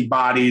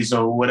antibodies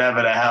or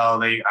whatever the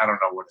hell I don't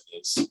know what it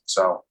is.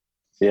 So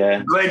yeah,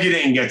 I'm glad you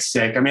didn't get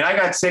sick. I mean, I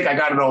got sick. I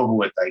got it over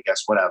with, I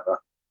guess, whatever.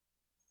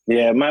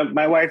 Yeah,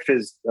 my wife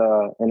is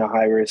in a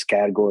high risk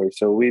category,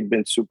 so we've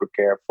been super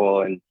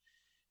careful, and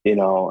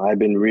I've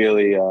been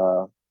really,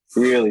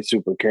 really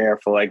super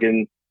careful. Like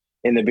in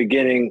the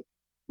beginning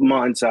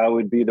months, I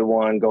would be the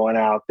one going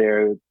out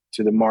there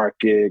to the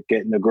market,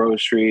 getting the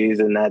groceries,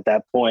 and at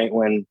that point,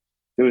 when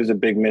there was a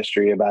big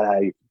mystery about how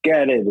you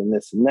get it and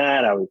this and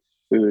that,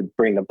 we would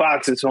bring the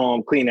boxes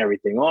home, clean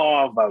everything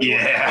off.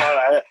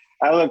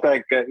 I look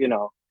like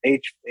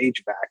HVAC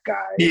guy.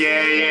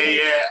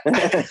 Yeah.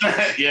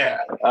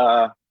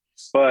 Yeah.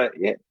 But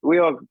yeah, we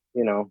all,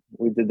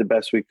 we did the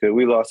best we could.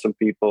 We lost some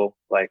people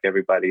like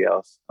everybody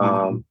else.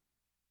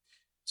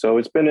 So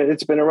it's been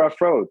a rough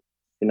road,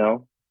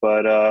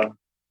 but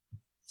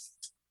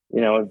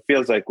it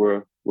feels like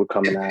we're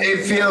coming out.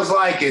 It feels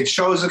like it.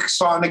 Shows are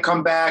starting to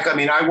come back. I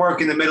mean, I work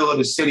in the middle of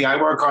the city. I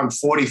work on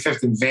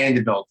 45th and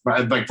Vanderbilt,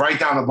 like right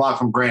down the block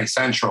from Grand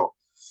Central.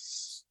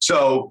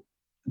 So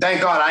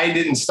thank God I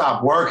didn't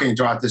stop working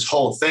throughout this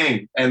whole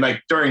thing. And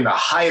like during the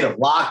height of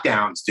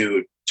lockdowns,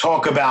 dude,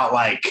 talk about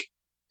like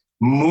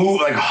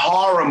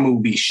horror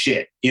movie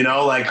shit,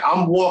 like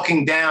I'm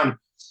walking down.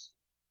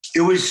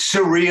 It was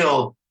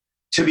surreal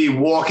to be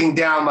walking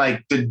down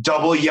like the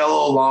double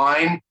yellow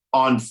line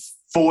on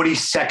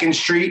 42nd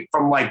Street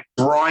from like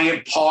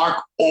Bryant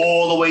Park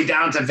all the way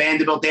down to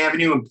Vanderbilt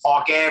Avenue and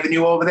Park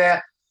Avenue over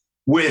there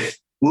with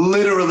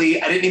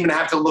literally, I didn't even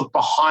have to look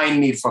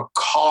behind me for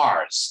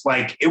cars.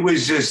 Like it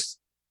was just,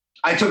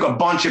 I took a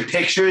bunch of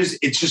pictures.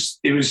 It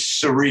was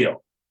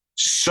surreal.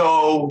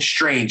 So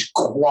strange,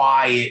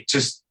 quiet,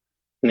 just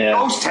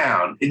ghost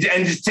town.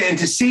 And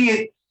to see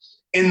it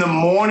in the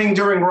morning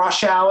during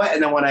rush hour.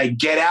 And then when I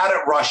get out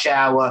at rush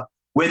hour,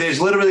 where there's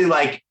literally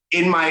like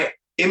in my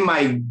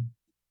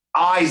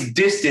eyes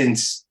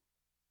distance,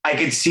 I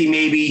could see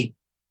maybe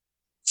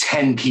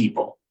 10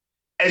 people.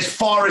 As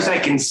far as I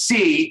can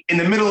see in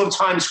the middle of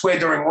Times Square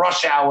during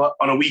rush hour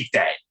on a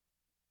weekday.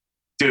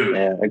 Dude.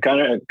 Yeah, it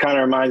kind of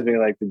reminds me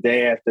like the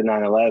day after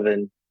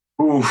 9/11.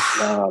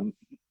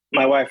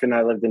 My wife and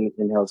I lived in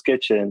Hell's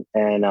Kitchen,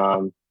 and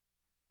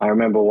I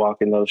remember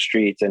walking those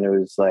streets, and it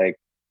was like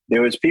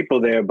there was people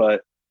there,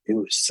 but it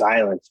was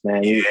silence,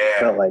 man. You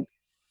felt like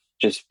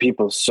just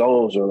people's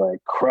souls were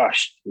like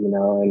crushed,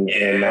 and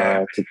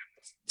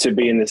to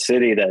be in the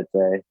city that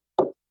day,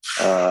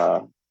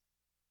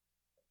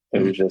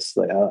 it was just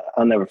like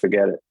I'll never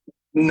forget it.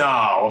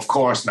 No, of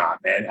course not,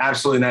 man.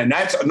 Absolutely not. And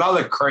that's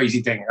another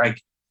crazy thing.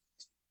 Like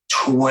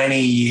 20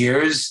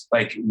 years,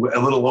 like a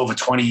little over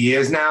 20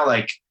 years now.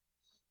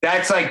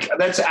 That's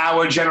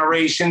our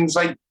generation's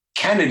like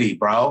Kennedy,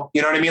 bro.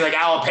 You know what I mean? Like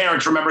our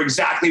parents remember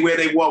exactly where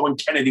they were when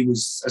Kennedy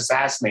was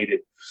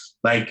assassinated.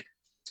 Like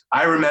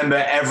I remember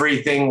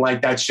everything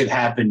like that shit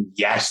happened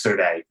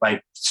yesterday,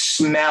 like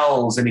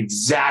smells and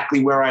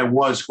exactly where I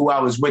was, who I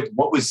was with,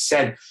 what was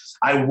said.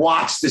 I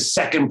watched the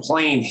second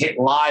plane hit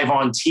live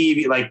on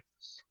TV, like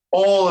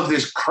all of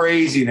this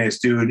craziness,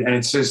 dude. And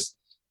it's just,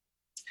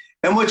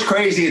 and what's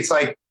crazy, it's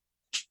like,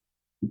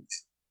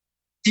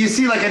 you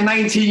see like a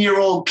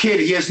 19-year-old kid,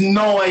 he has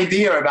no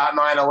idea about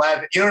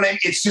 9/11. You know what I mean?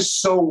 It's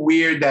just so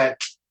weird that,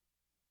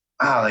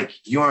 like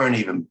you aren't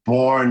even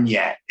born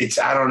yet.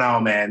 I don't know,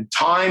 man.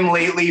 Time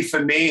lately for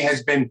me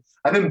has been,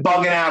 I've been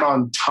bugging out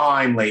on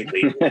time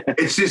lately.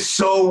 It's just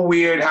so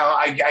weird how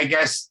I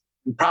guess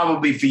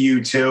probably for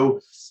you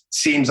too,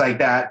 seems like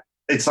that.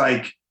 It's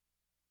like,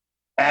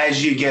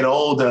 as you get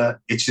older,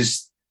 it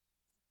just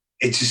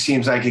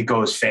seems like it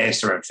goes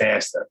faster and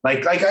faster.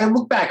 Like I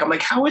look back, I'm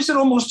like, how is it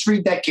almost 3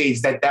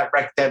 decades that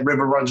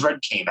River Runs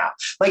Red came out?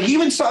 Like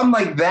even something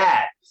like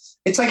that.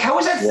 It's like, how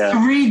was that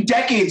 3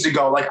 decades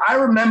ago? Like I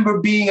remember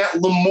being at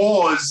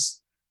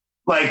L'Amour's,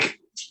 like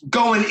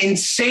going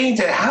insane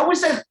how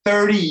was that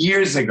 30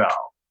 years ago?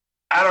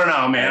 I don't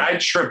know, man. I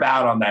trip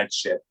out on that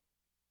shit.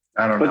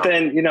 I don't know. But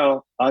then,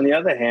 on the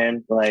other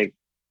hand, like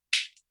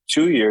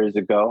 2 years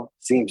ago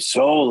seems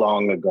so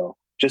long ago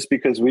just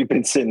because we've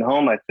been sitting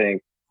home, I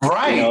think.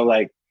 Right.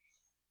 Like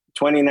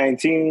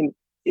 2019,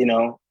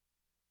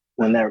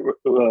 when that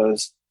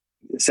was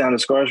Sound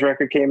of Scars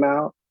record came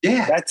out.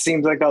 Yeah. That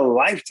seems like a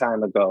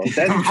lifetime ago.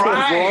 That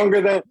feels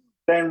longer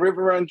than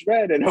River Runs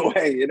Red in a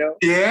way,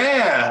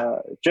 Yeah.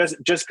 Just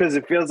because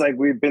it feels like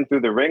we've been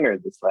through the ringer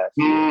this last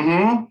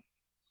year.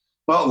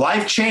 Well,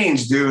 life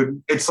changed,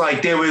 dude. It's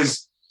like there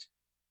was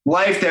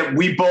life that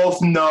we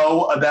both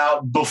know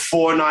about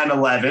before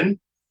 9/11.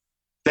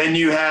 Then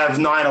you have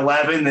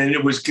 9/11, and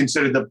it was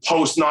considered the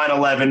post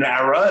 9/11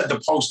 era,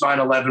 the post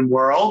 9/11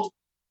 world.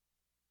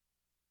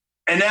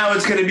 And now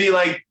it's going to be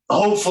like,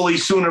 hopefully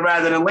sooner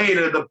rather than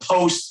later, the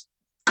post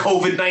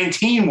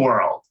COVID-19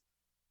 world.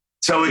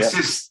 So it's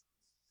just,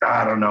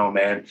 I don't know,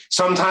 man.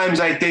 Sometimes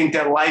I think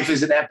that life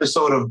is an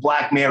episode of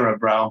Black Mirror,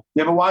 bro.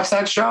 You ever watch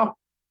that show?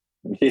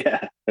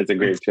 Yeah, that's a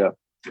great show.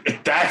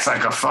 That's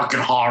like a fucking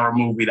horror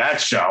movie,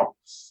 that show.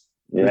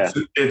 Yeah.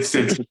 It's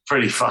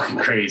pretty fucking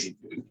crazy,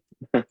 dude.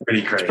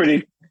 Pretty crazy.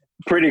 It's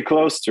pretty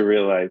close to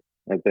real life,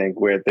 I think,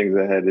 where things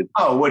are headed.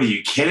 Oh, what are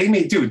you kidding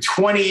me? Dude,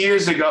 20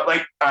 years ago,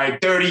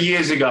 30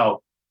 years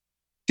ago,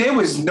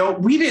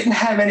 we didn't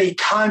have any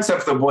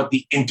concept of what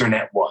the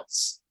internet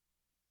was.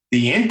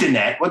 The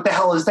internet, what the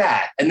hell is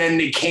that? And then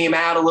it came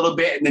out a little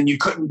bit, and then you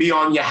couldn't be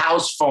on your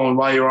house phone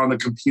while you're on the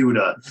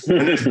computer.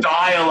 And there's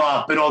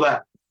dial-up and all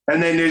that.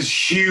 And then there's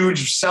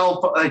huge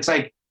cell phone. It's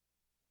like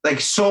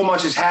so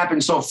much has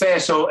happened so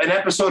fast. So an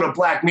episode of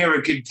Black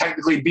Mirror could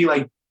technically be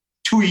like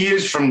 2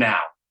 years from now.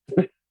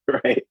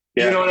 Right.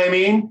 Yeah. You know what I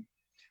mean?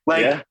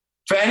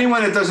 For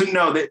anyone that doesn't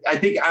know, that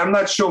I'm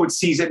not sure what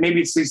season,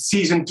 maybe it's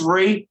season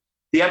 3.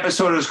 The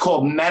episode is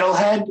called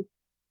Metalhead.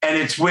 And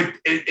it's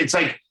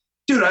like,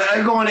 dude,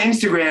 I go on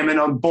Instagram, and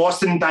on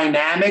Boston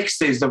Dynamics,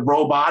 there's the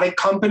robotic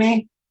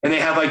company, and they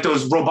have like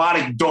those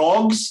robotic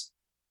dogs.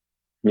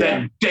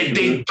 Yeah.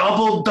 They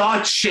double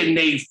dutch and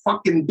they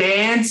fucking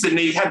dance and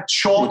they have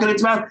chalk in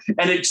its mouth,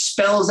 and it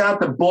spells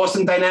out the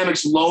Boston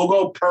Dynamics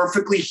logo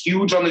perfectly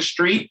huge on the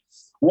street.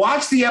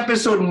 Watch the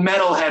episode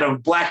Metalhead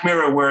of Black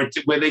Mirror where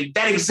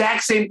that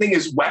exact same thing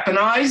is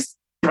weaponized.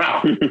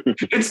 Bro,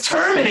 it's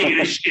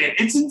Terminator shit.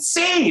 It's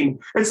insane.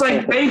 It's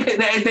like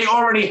they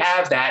already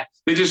have that.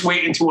 They're just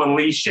waiting to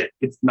unleash it.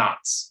 It's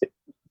nuts.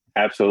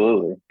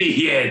 Absolutely.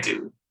 Yeah,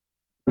 dude.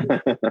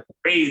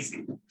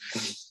 Crazy.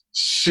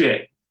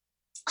 Shit.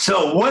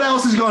 So what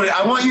else is going on?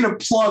 I want you to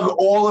plug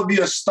all of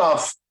your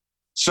stuff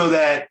so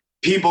that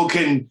people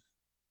can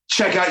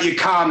check out your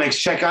comics,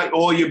 check out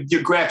all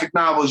your graphic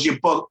novels, your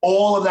book,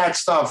 all of that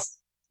stuff.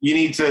 You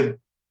need to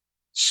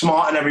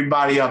smarten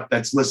everybody up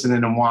that's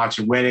listening and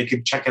watching, where they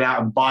can check it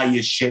out and buy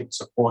your shit,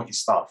 support your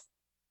stuff.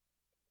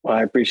 Well,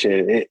 I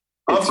appreciate it.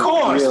 Of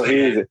course. Real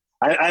easy.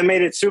 I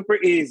made it super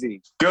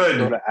easy. Good.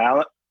 Go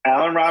to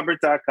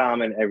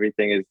AlanRobert.com and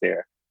everything is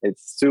there.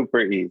 It's super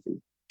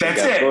easy. That's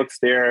it. Books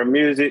there,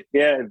 music,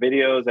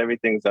 videos,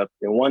 everything's up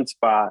in one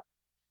spot.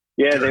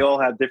 Yeah, they all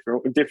have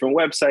different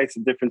websites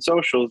and different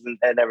socials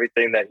and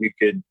everything that you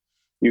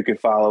could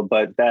follow.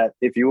 But that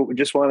if you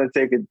just want to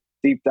take a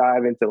deep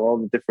dive into all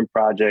the different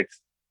projects,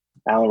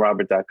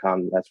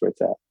 AlanRobert.com, that's where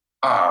it's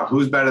at.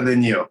 Who's better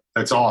than you?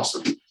 That's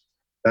awesome.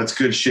 That's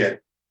good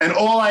shit. And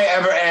all I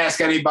ever ask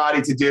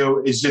anybody to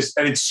do is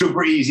and it's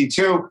super easy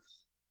too.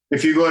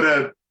 If you go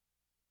to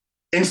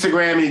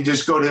Instagram and you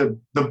just go to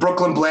the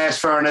Brooklyn Blast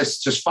Furnace,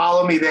 just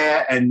follow me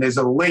there. And there's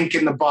a link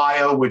in the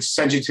bio, which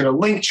sends you to the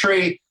link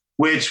tree,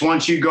 which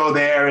once you go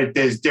there,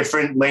 there's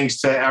different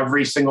links to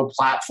every single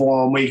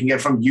platform where you can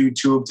get from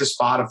YouTube to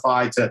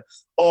Spotify to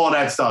all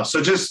that stuff.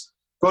 So just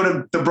go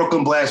to the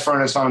Brooklyn Blast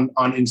Furnace on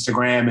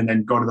Instagram and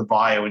then go to the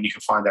bio and you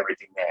can find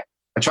everything there.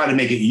 I try to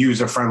make it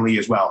user friendly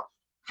as well.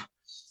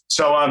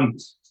 So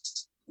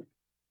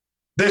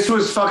this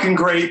was fucking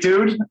great,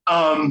 dude.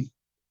 I'm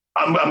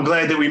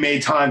glad that we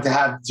made time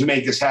to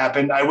make this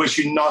happen. I wish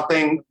you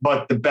nothing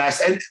but the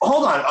best. And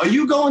hold on, are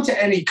you going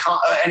to any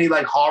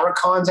like horror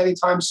cons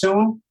anytime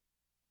soon?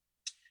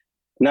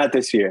 Not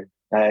this year.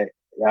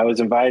 I was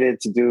invited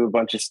to do a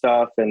bunch of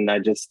stuff, and I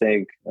just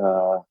think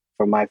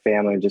for my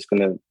family, I'm just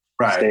gonna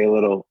stay a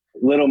little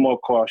more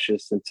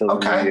cautious until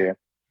the new year.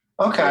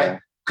 Okay,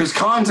 because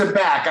cons are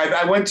back.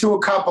 I went to a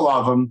couple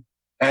of them,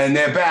 and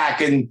they're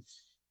back, and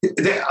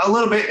they're a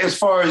little bit as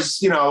far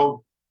as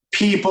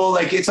people.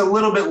 Like it's a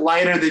little bit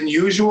lighter than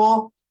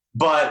usual,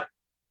 but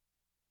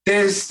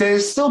there's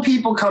still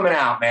people coming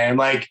out, man.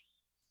 Like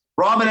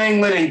Robin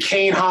Englund and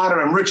Kane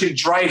Hodder and Richard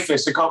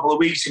Dreyfuss a couple of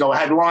weeks ago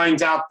had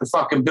lines out the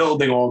fucking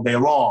building all day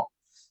long.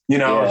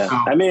 Yeah. So.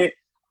 I mean,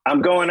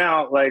 I'm going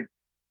out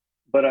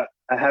but I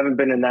haven't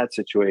been in that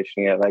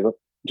situation yet. Like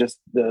just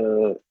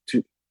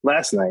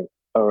last night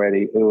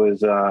already, it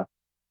was I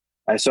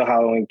saw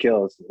Halloween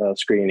Kills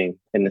screening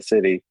in the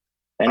city,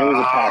 and it was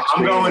a packed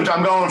screening.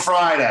 I'm going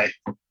Friday.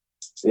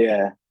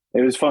 Yeah,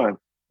 it was fun.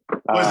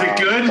 Was it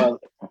good?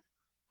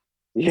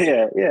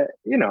 Yeah.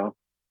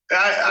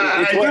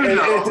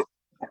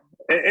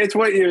 It's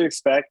what you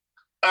expect.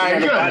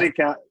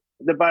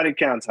 The body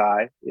count's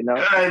high.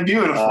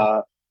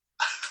 Beautiful.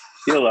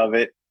 You'll love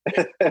it.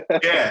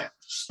 Yeah.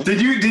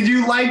 Did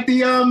you like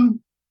the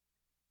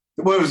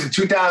what was it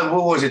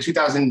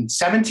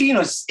 2017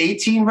 or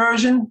 18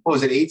 version? What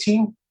was it,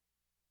 18?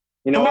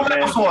 You know what, man?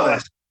 Before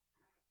this?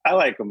 I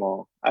like them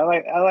all. I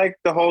like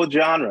the whole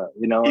genre.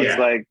 It's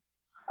like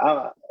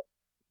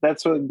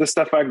that's what the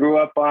stuff I grew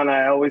up on.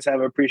 I always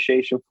have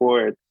appreciation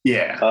for it.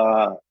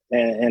 Yeah.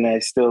 And I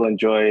still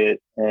enjoy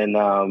it.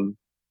 And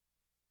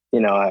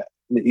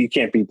you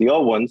can't beat the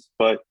old ones,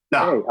 but hey,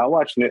 I'll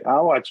watch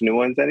new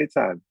ones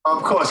anytime.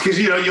 Of course, because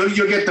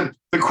you'll get the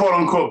quote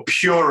unquote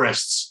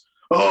purists.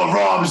 Oh,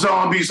 Rob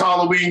Zombie's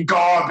Halloween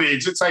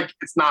garbage. It's like,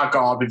 it's not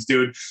garbage,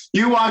 dude.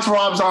 You watch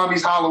Rob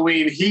Zombie's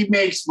Halloween, he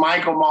makes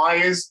Michael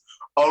Myers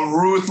a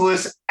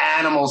ruthless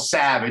animal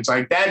savage.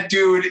 Like that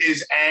dude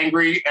is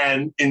angry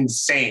and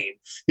insane.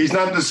 He's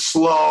not the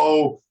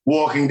slow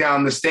walking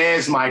down the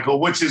stairs, Michael,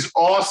 which is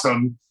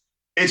awesome.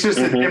 It's just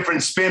a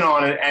different spin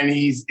on it, and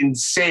he's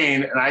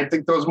insane. And I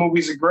think those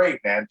movies are great,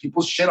 man.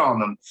 People shit on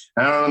them.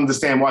 I don't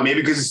understand why. Maybe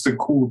because it's the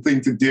cool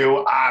thing to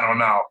do. I don't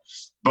know.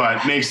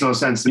 But it makes no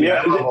sense to me.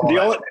 Yeah,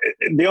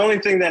 the only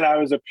thing that I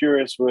was a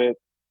purist with,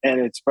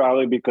 and it's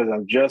probably because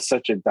I'm just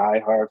such a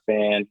diehard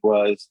fan,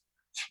 was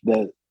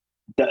the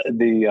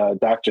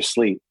Dr.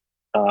 Sleep.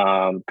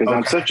 Because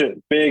I'm such a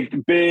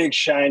big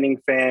Shining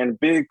fan,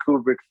 big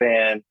Kubrick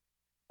fan.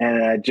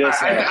 And I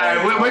just...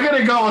 we're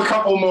going to go a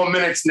couple more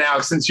minutes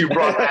now since you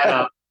brought that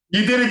up.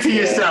 You did it to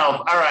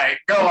yourself. All right,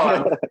 go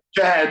on.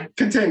 Go ahead,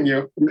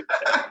 continue.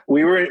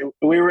 We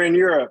were in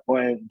Europe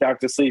when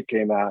Dr. Sleep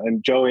came out,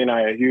 and Joey and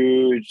I are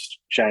huge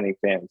Shining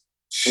fans.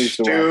 We used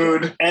to watch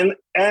it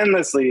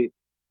endlessly.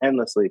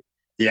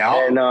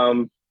 Yeah.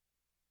 And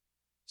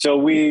so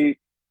we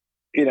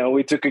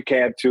took a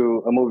cab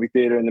to a movie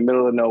theater in the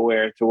middle of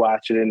nowhere to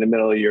watch it in the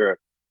middle of Europe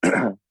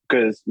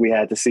because we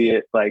had to see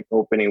it like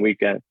opening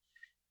weekend.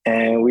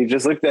 And we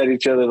just looked at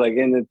each other like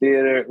in the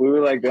theater. We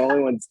were like the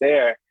only ones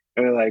there.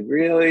 And we're like,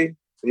 really?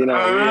 Really?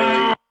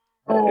 A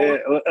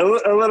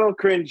little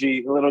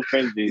cringy. So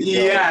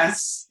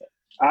yes.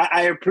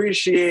 I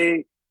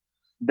appreciate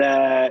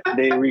that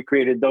they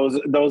recreated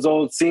those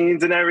old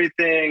scenes and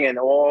everything, and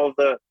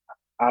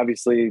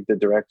obviously the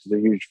director's a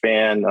huge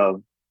fan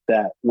of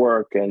that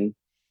work and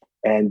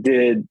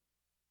did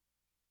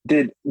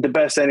the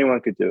best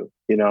anyone could do,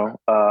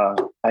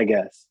 I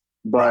guess.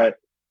 But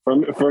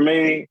for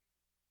me,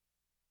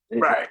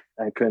 right.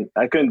 I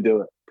couldn't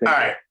do it. All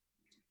right.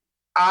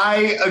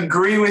 I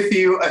agree with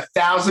you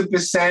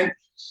 1,000%.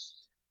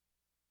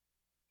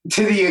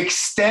 To the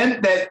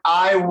extent that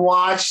I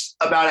watched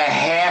about a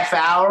half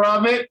hour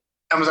of it,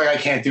 I was like, I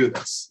can't do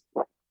this.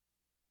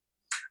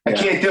 I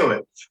can't do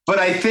it. But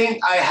I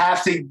think I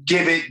have to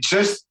give it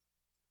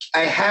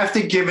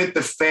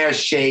the fair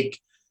shake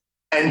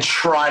and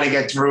try to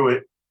get through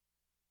it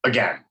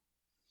again.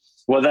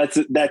 Well,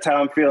 that's how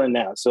I'm feeling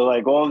now. So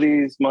like all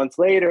these months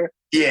later,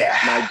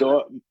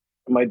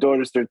 my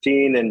daughter's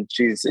 13 and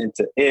she's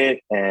into it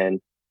and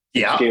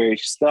scary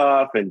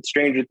stuff and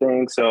Stranger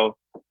Things. So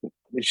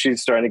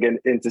she's starting to get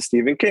into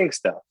Stephen King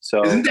stuff.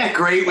 So isn't that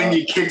great when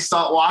your kids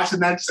start watching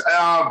that?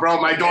 Oh, bro,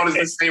 my daughter's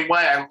the same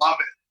way. I love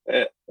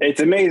it.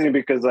 It's amazing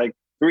because like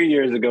 3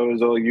 years ago it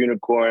was all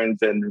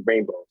unicorns and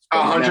rainbows.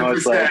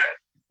 100%.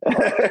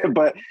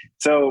 But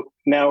so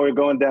now we're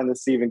going down the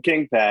Stephen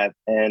King path,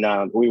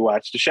 and we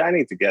watched The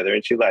Shining together,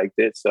 and she liked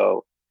it.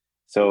 So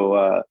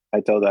I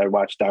told her I'd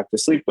watch Dr.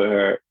 Sleep with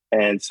her,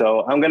 and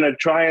so I'm gonna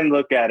try and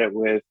look at it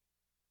with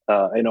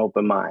an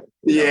open mind.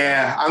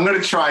 Yeah, I'm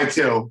gonna try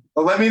too.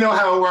 But let me know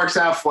how it works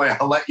out for you.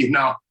 I'll let you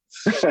know.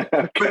 Okay.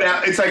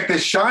 But it's like The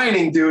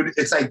Shining, dude.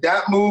 It's like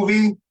that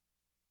movie.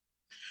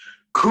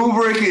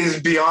 Kubrick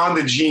is beyond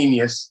a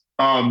genius.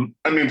 I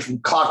mean, from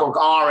Clockwork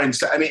Orange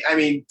to, I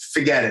mean,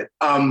 forget it.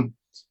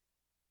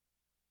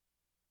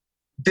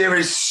 There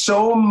is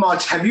so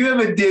much. Have you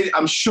ever did,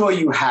 I'm sure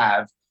you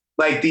have,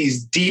 like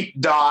these deep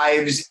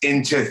dives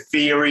into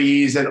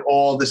theories and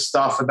all the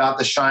stuff about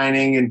The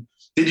Shining. And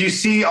did you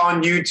see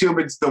on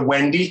YouTube, it's the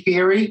Wendy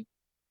theory?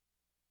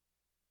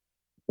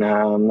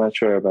 No, I'm not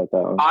sure about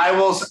that one. I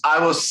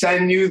will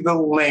send you the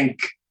link.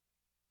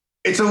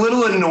 It's a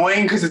little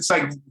annoying because it's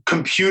like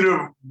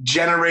computer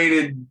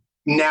generated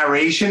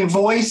narration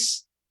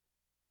voice,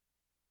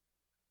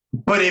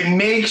 but it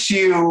makes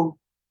you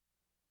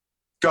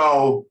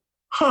go,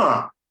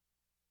 huh.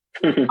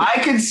 I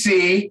could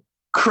see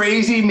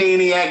crazy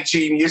maniac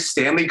genius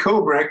Stanley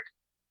Kubrick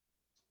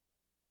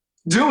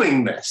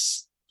doing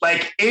this.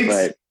 Like it's.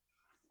 Right.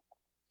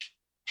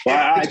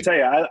 Well, I tell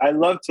you, I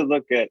love to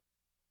look at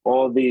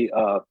all the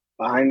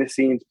behind the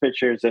scenes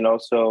pictures and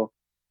also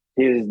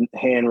his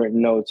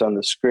handwritten notes on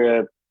the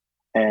script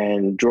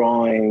and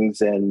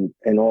drawings and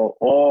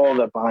all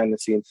the behind the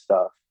scenes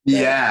stuff.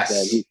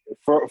 Yes.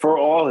 For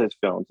all his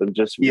films. I'm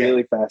just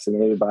really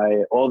fascinated by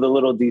it. All the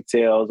little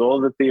details, all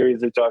the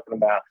theories they're talking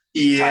about.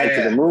 Yeah. Tied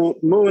to the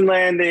moon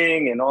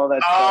landing and all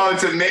that stuff.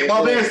 It's amazing.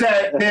 Well, there's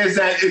that,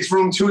 it's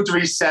room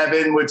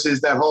 237, which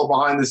is that whole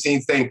behind the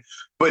scenes thing.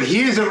 But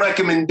here's a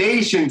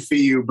recommendation for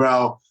you,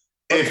 bro.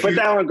 But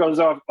that one goes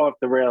off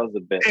the rails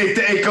a bit.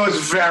 It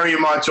goes very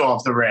much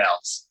off the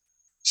rails.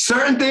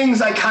 Certain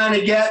things I kind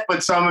of get,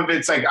 but some of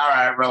it's like, all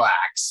right,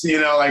 relax,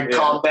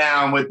 calm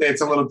down with it.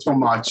 It's a little too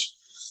much.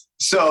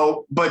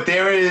 So, but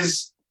there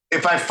is,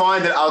 if I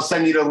find it, I'll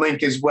send you the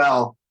link as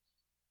well.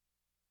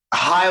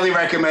 Highly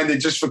recommended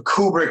just for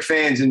Kubrick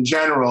fans in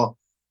general.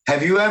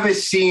 Have you ever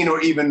seen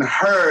or even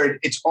heard,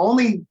 it's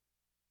only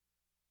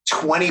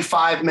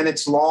 25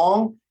 minutes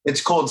long.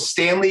 It's called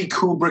Stanley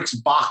Kubrick's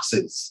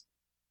Boxes.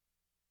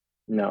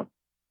 No.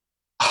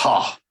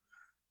 Oh.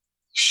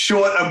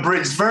 Short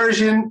abridged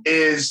version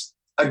is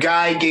a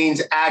guy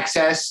gains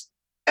access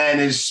and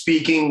is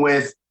speaking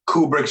with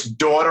Kubrick's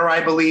daughter,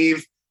 I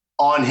believe,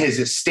 on his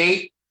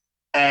estate.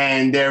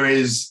 And there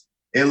is,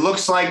 it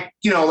looks like,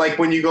 like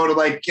when you go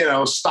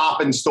to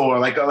Stop and Store,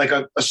 like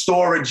a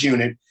storage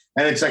unit.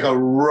 And it's like a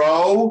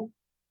row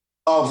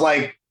of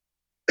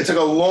it's like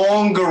a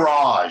long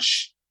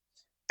garage.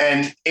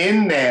 And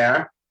in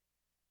there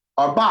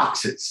are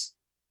boxes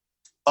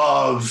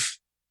of,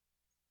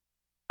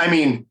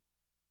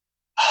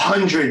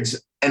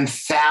 hundreds and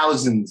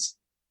thousands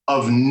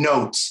of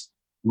notes,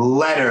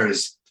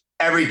 letters,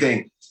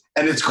 everything.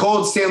 And it's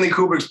called Stanley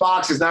Kubrick's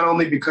Boxes, not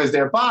only because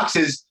they're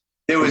boxes.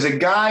 There was a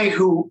guy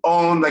who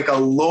owned like a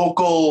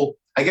local,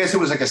 I guess it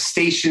was like a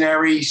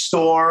stationery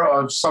store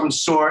of some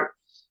sort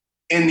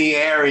in the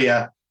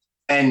area.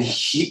 And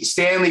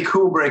Stanley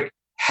Kubrick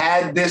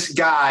had this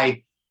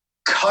guy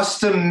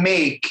custom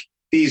make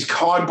these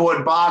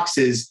cardboard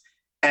boxes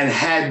and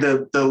had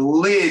the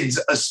lids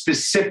a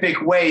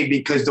specific way,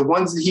 because the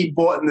ones that he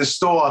bought in the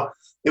store,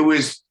 it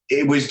was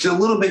just a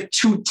little bit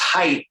too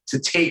tight to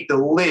take the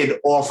lid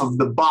off of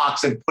the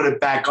box and put it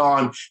back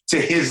on to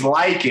his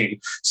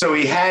liking. So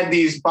he had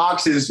these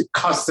boxes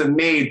custom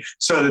made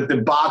so that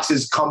the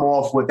boxes come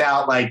off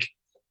without like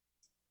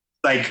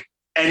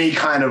any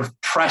kind of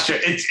pressure.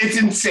 It's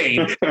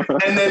insane.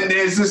 And then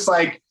there's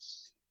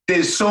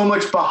so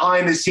much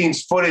behind the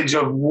scenes footage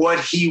of what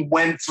he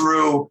went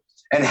through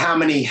and how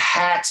many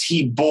hats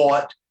he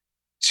bought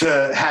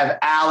to have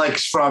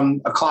Alex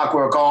from A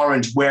Clockwork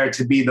Orange wear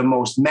to be the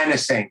most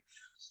menacing.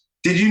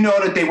 Did you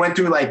know that they went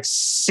through like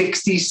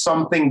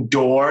 60-something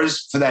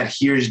doors for that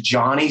Here's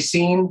Johnny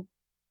scene?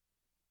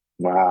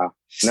 Wow.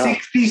 No.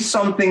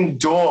 60-something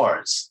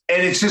doors.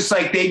 And it's just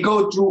like they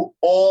go through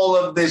all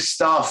of this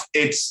stuff.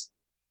 It's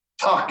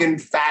fucking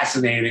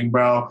fascinating,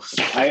 bro.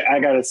 I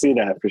got to see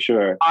that for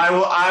sure. I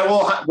will.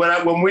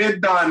 When we're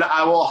done,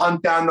 I will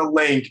hunt down the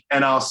link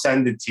and I'll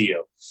send it to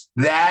you.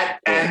 That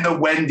and the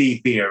Wendy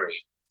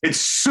theory.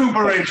 It's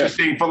super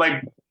interesting for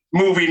like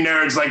movie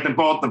nerds like the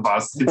both of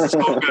us. It's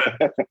so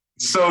good.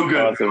 So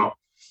good. Awesome.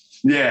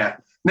 Yeah.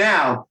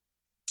 Now,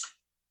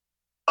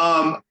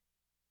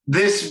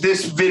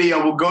 this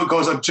video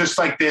goes up just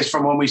like this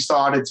from when we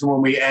started to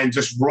when we end,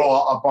 just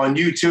raw up on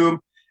YouTube.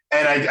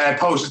 And I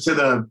post it to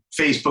the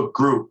Facebook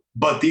group.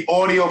 But the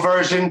audio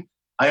version,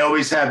 I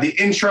always have the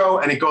intro,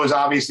 and it goes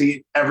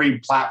obviously every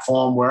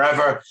platform,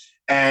 wherever.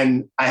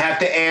 And I have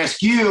to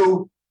ask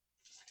you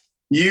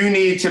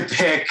need to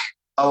pick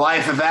a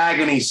Life of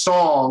Agony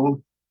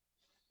song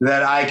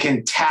that I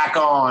can tack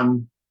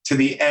on to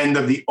the end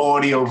of the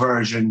audio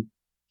version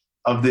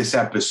of this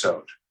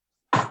episode.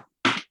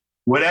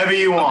 Whatever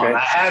you want. Okay. I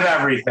have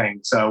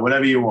everything, so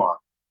whatever you want.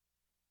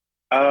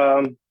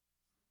 How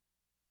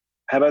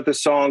about the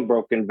song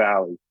Broken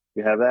Valley?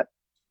 You have that?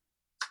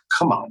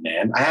 Come on,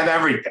 man. I have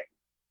everything.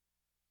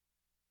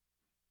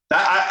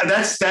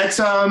 That's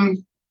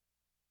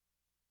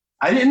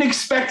I didn't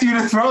expect you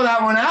to throw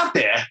that one out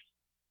there.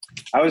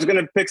 I was going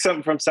to pick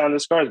something from Sound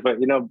of Scars, but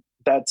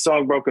that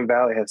song Broken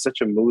Valley has such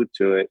a mood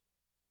to it.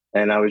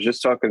 And I was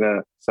just talking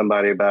to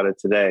somebody about it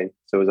today,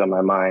 so it was on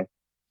my mind.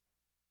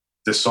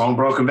 the song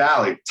Broken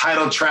Valley,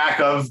 title track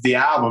of the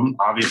album,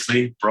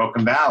 obviously,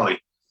 Broken Valley.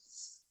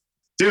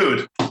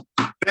 Dude,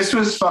 this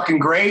was fucking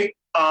great.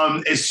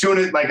 As soon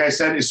as, like I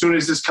said, as soon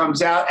as this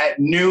comes out at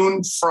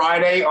noon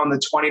Friday on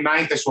the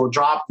 29th, this will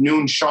drop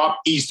noon sharp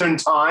Eastern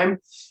time.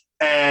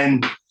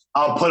 And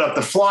I'll put up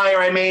the flyer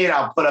I made.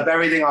 I'll put up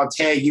everything. I'll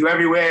tag you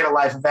everywhere, the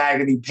Life of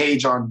Agony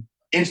page on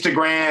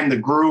Instagram, the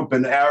group,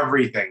 and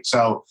everything.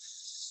 So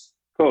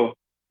cool.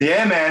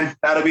 Yeah, man,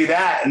 that'll be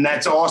that. And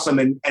that's awesome.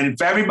 And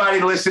for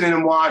everybody listening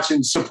and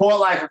watching, support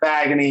Life of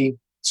Agony,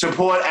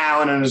 support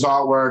Alan and his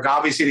artwork.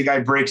 Obviously, the guy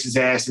breaks his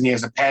ass and he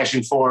has a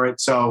passion for it.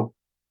 So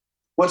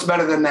what's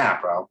better than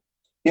that, bro?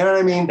 You know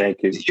what I mean?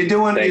 Thank you. You're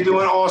doing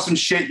awesome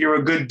shit. You're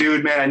a good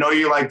dude, man. I know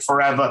you like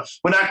forever.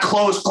 We're not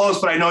close,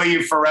 but I know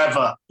you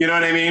forever. You know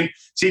what I mean?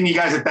 Seen you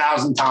guys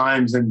 1,000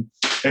 times. And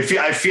I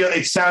feel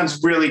it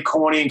sounds really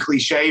corny and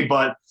cliche,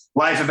 but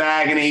Life of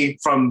Agony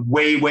from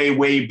way, way,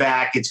 way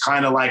back, it's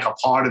kind of like a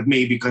part of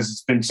me because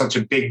it's been such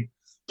a big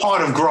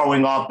part of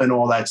growing up and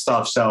all that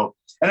stuff. So,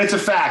 and it's a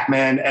fact,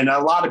 man. And a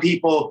lot of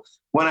people,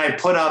 when I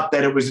put up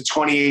that it was a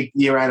 28th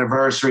year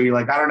anniversary,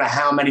 like, I don't know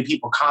how many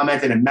people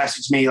commented and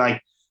messaged me,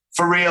 like,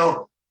 for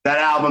real, that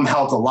album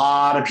helped a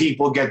lot of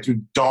people get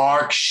through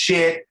dark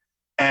shit,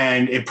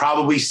 and it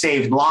probably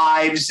saved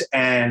lives,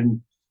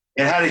 and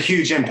it had a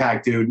huge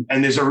impact, dude.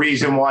 And there's a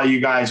reason why you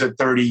guys are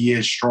 30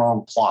 years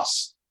strong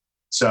plus.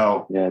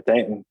 So yeah,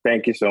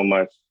 thank you so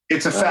much.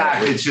 It's a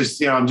fact. It's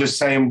just, I'm just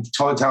saying,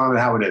 telling it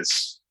how it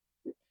is.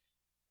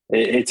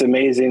 It's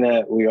amazing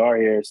that we are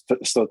here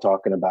still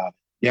talking about it.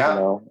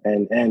 Yeah.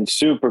 And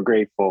super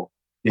grateful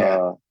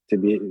to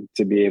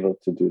be able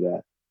to do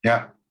that.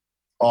 Yeah.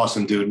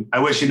 Awesome, dude. I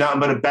wish you nothing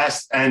but the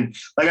best. And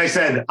like I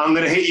said, I'm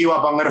going to hit you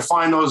up. I'm going to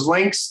find those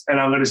links and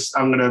I'm going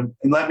to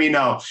let me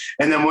know.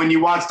 And then when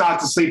you watch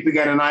Dr. Sleep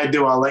Again, and I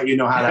do, I'll let you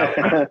know how that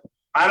went.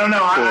 I don't know.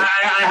 Cool.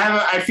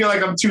 I feel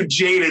like I'm too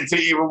jaded to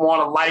even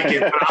want to like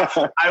it,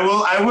 but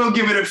I will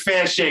give it a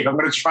fair shake. I'm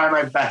going to try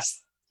my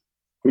best.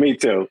 Me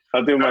too.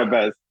 I'll do my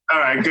best. All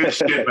right. Good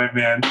shit, my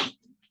man.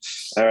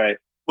 All right.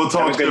 We'll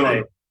talk soon.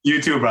 Night.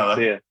 You too,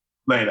 brother. See ya.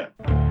 Later.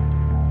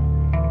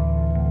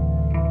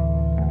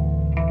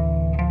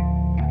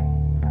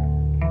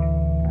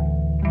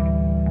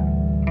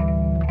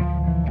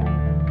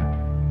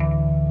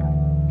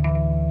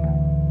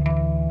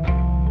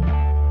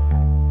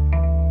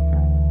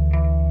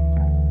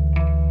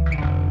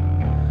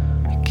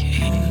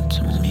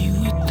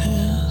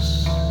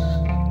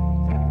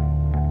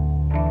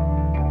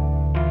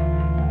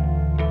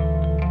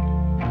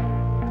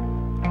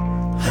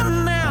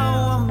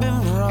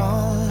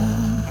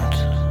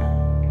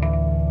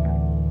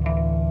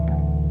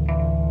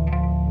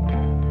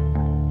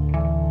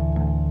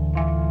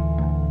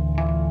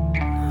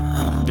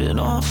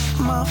 Off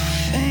my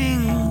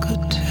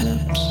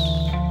fingertips.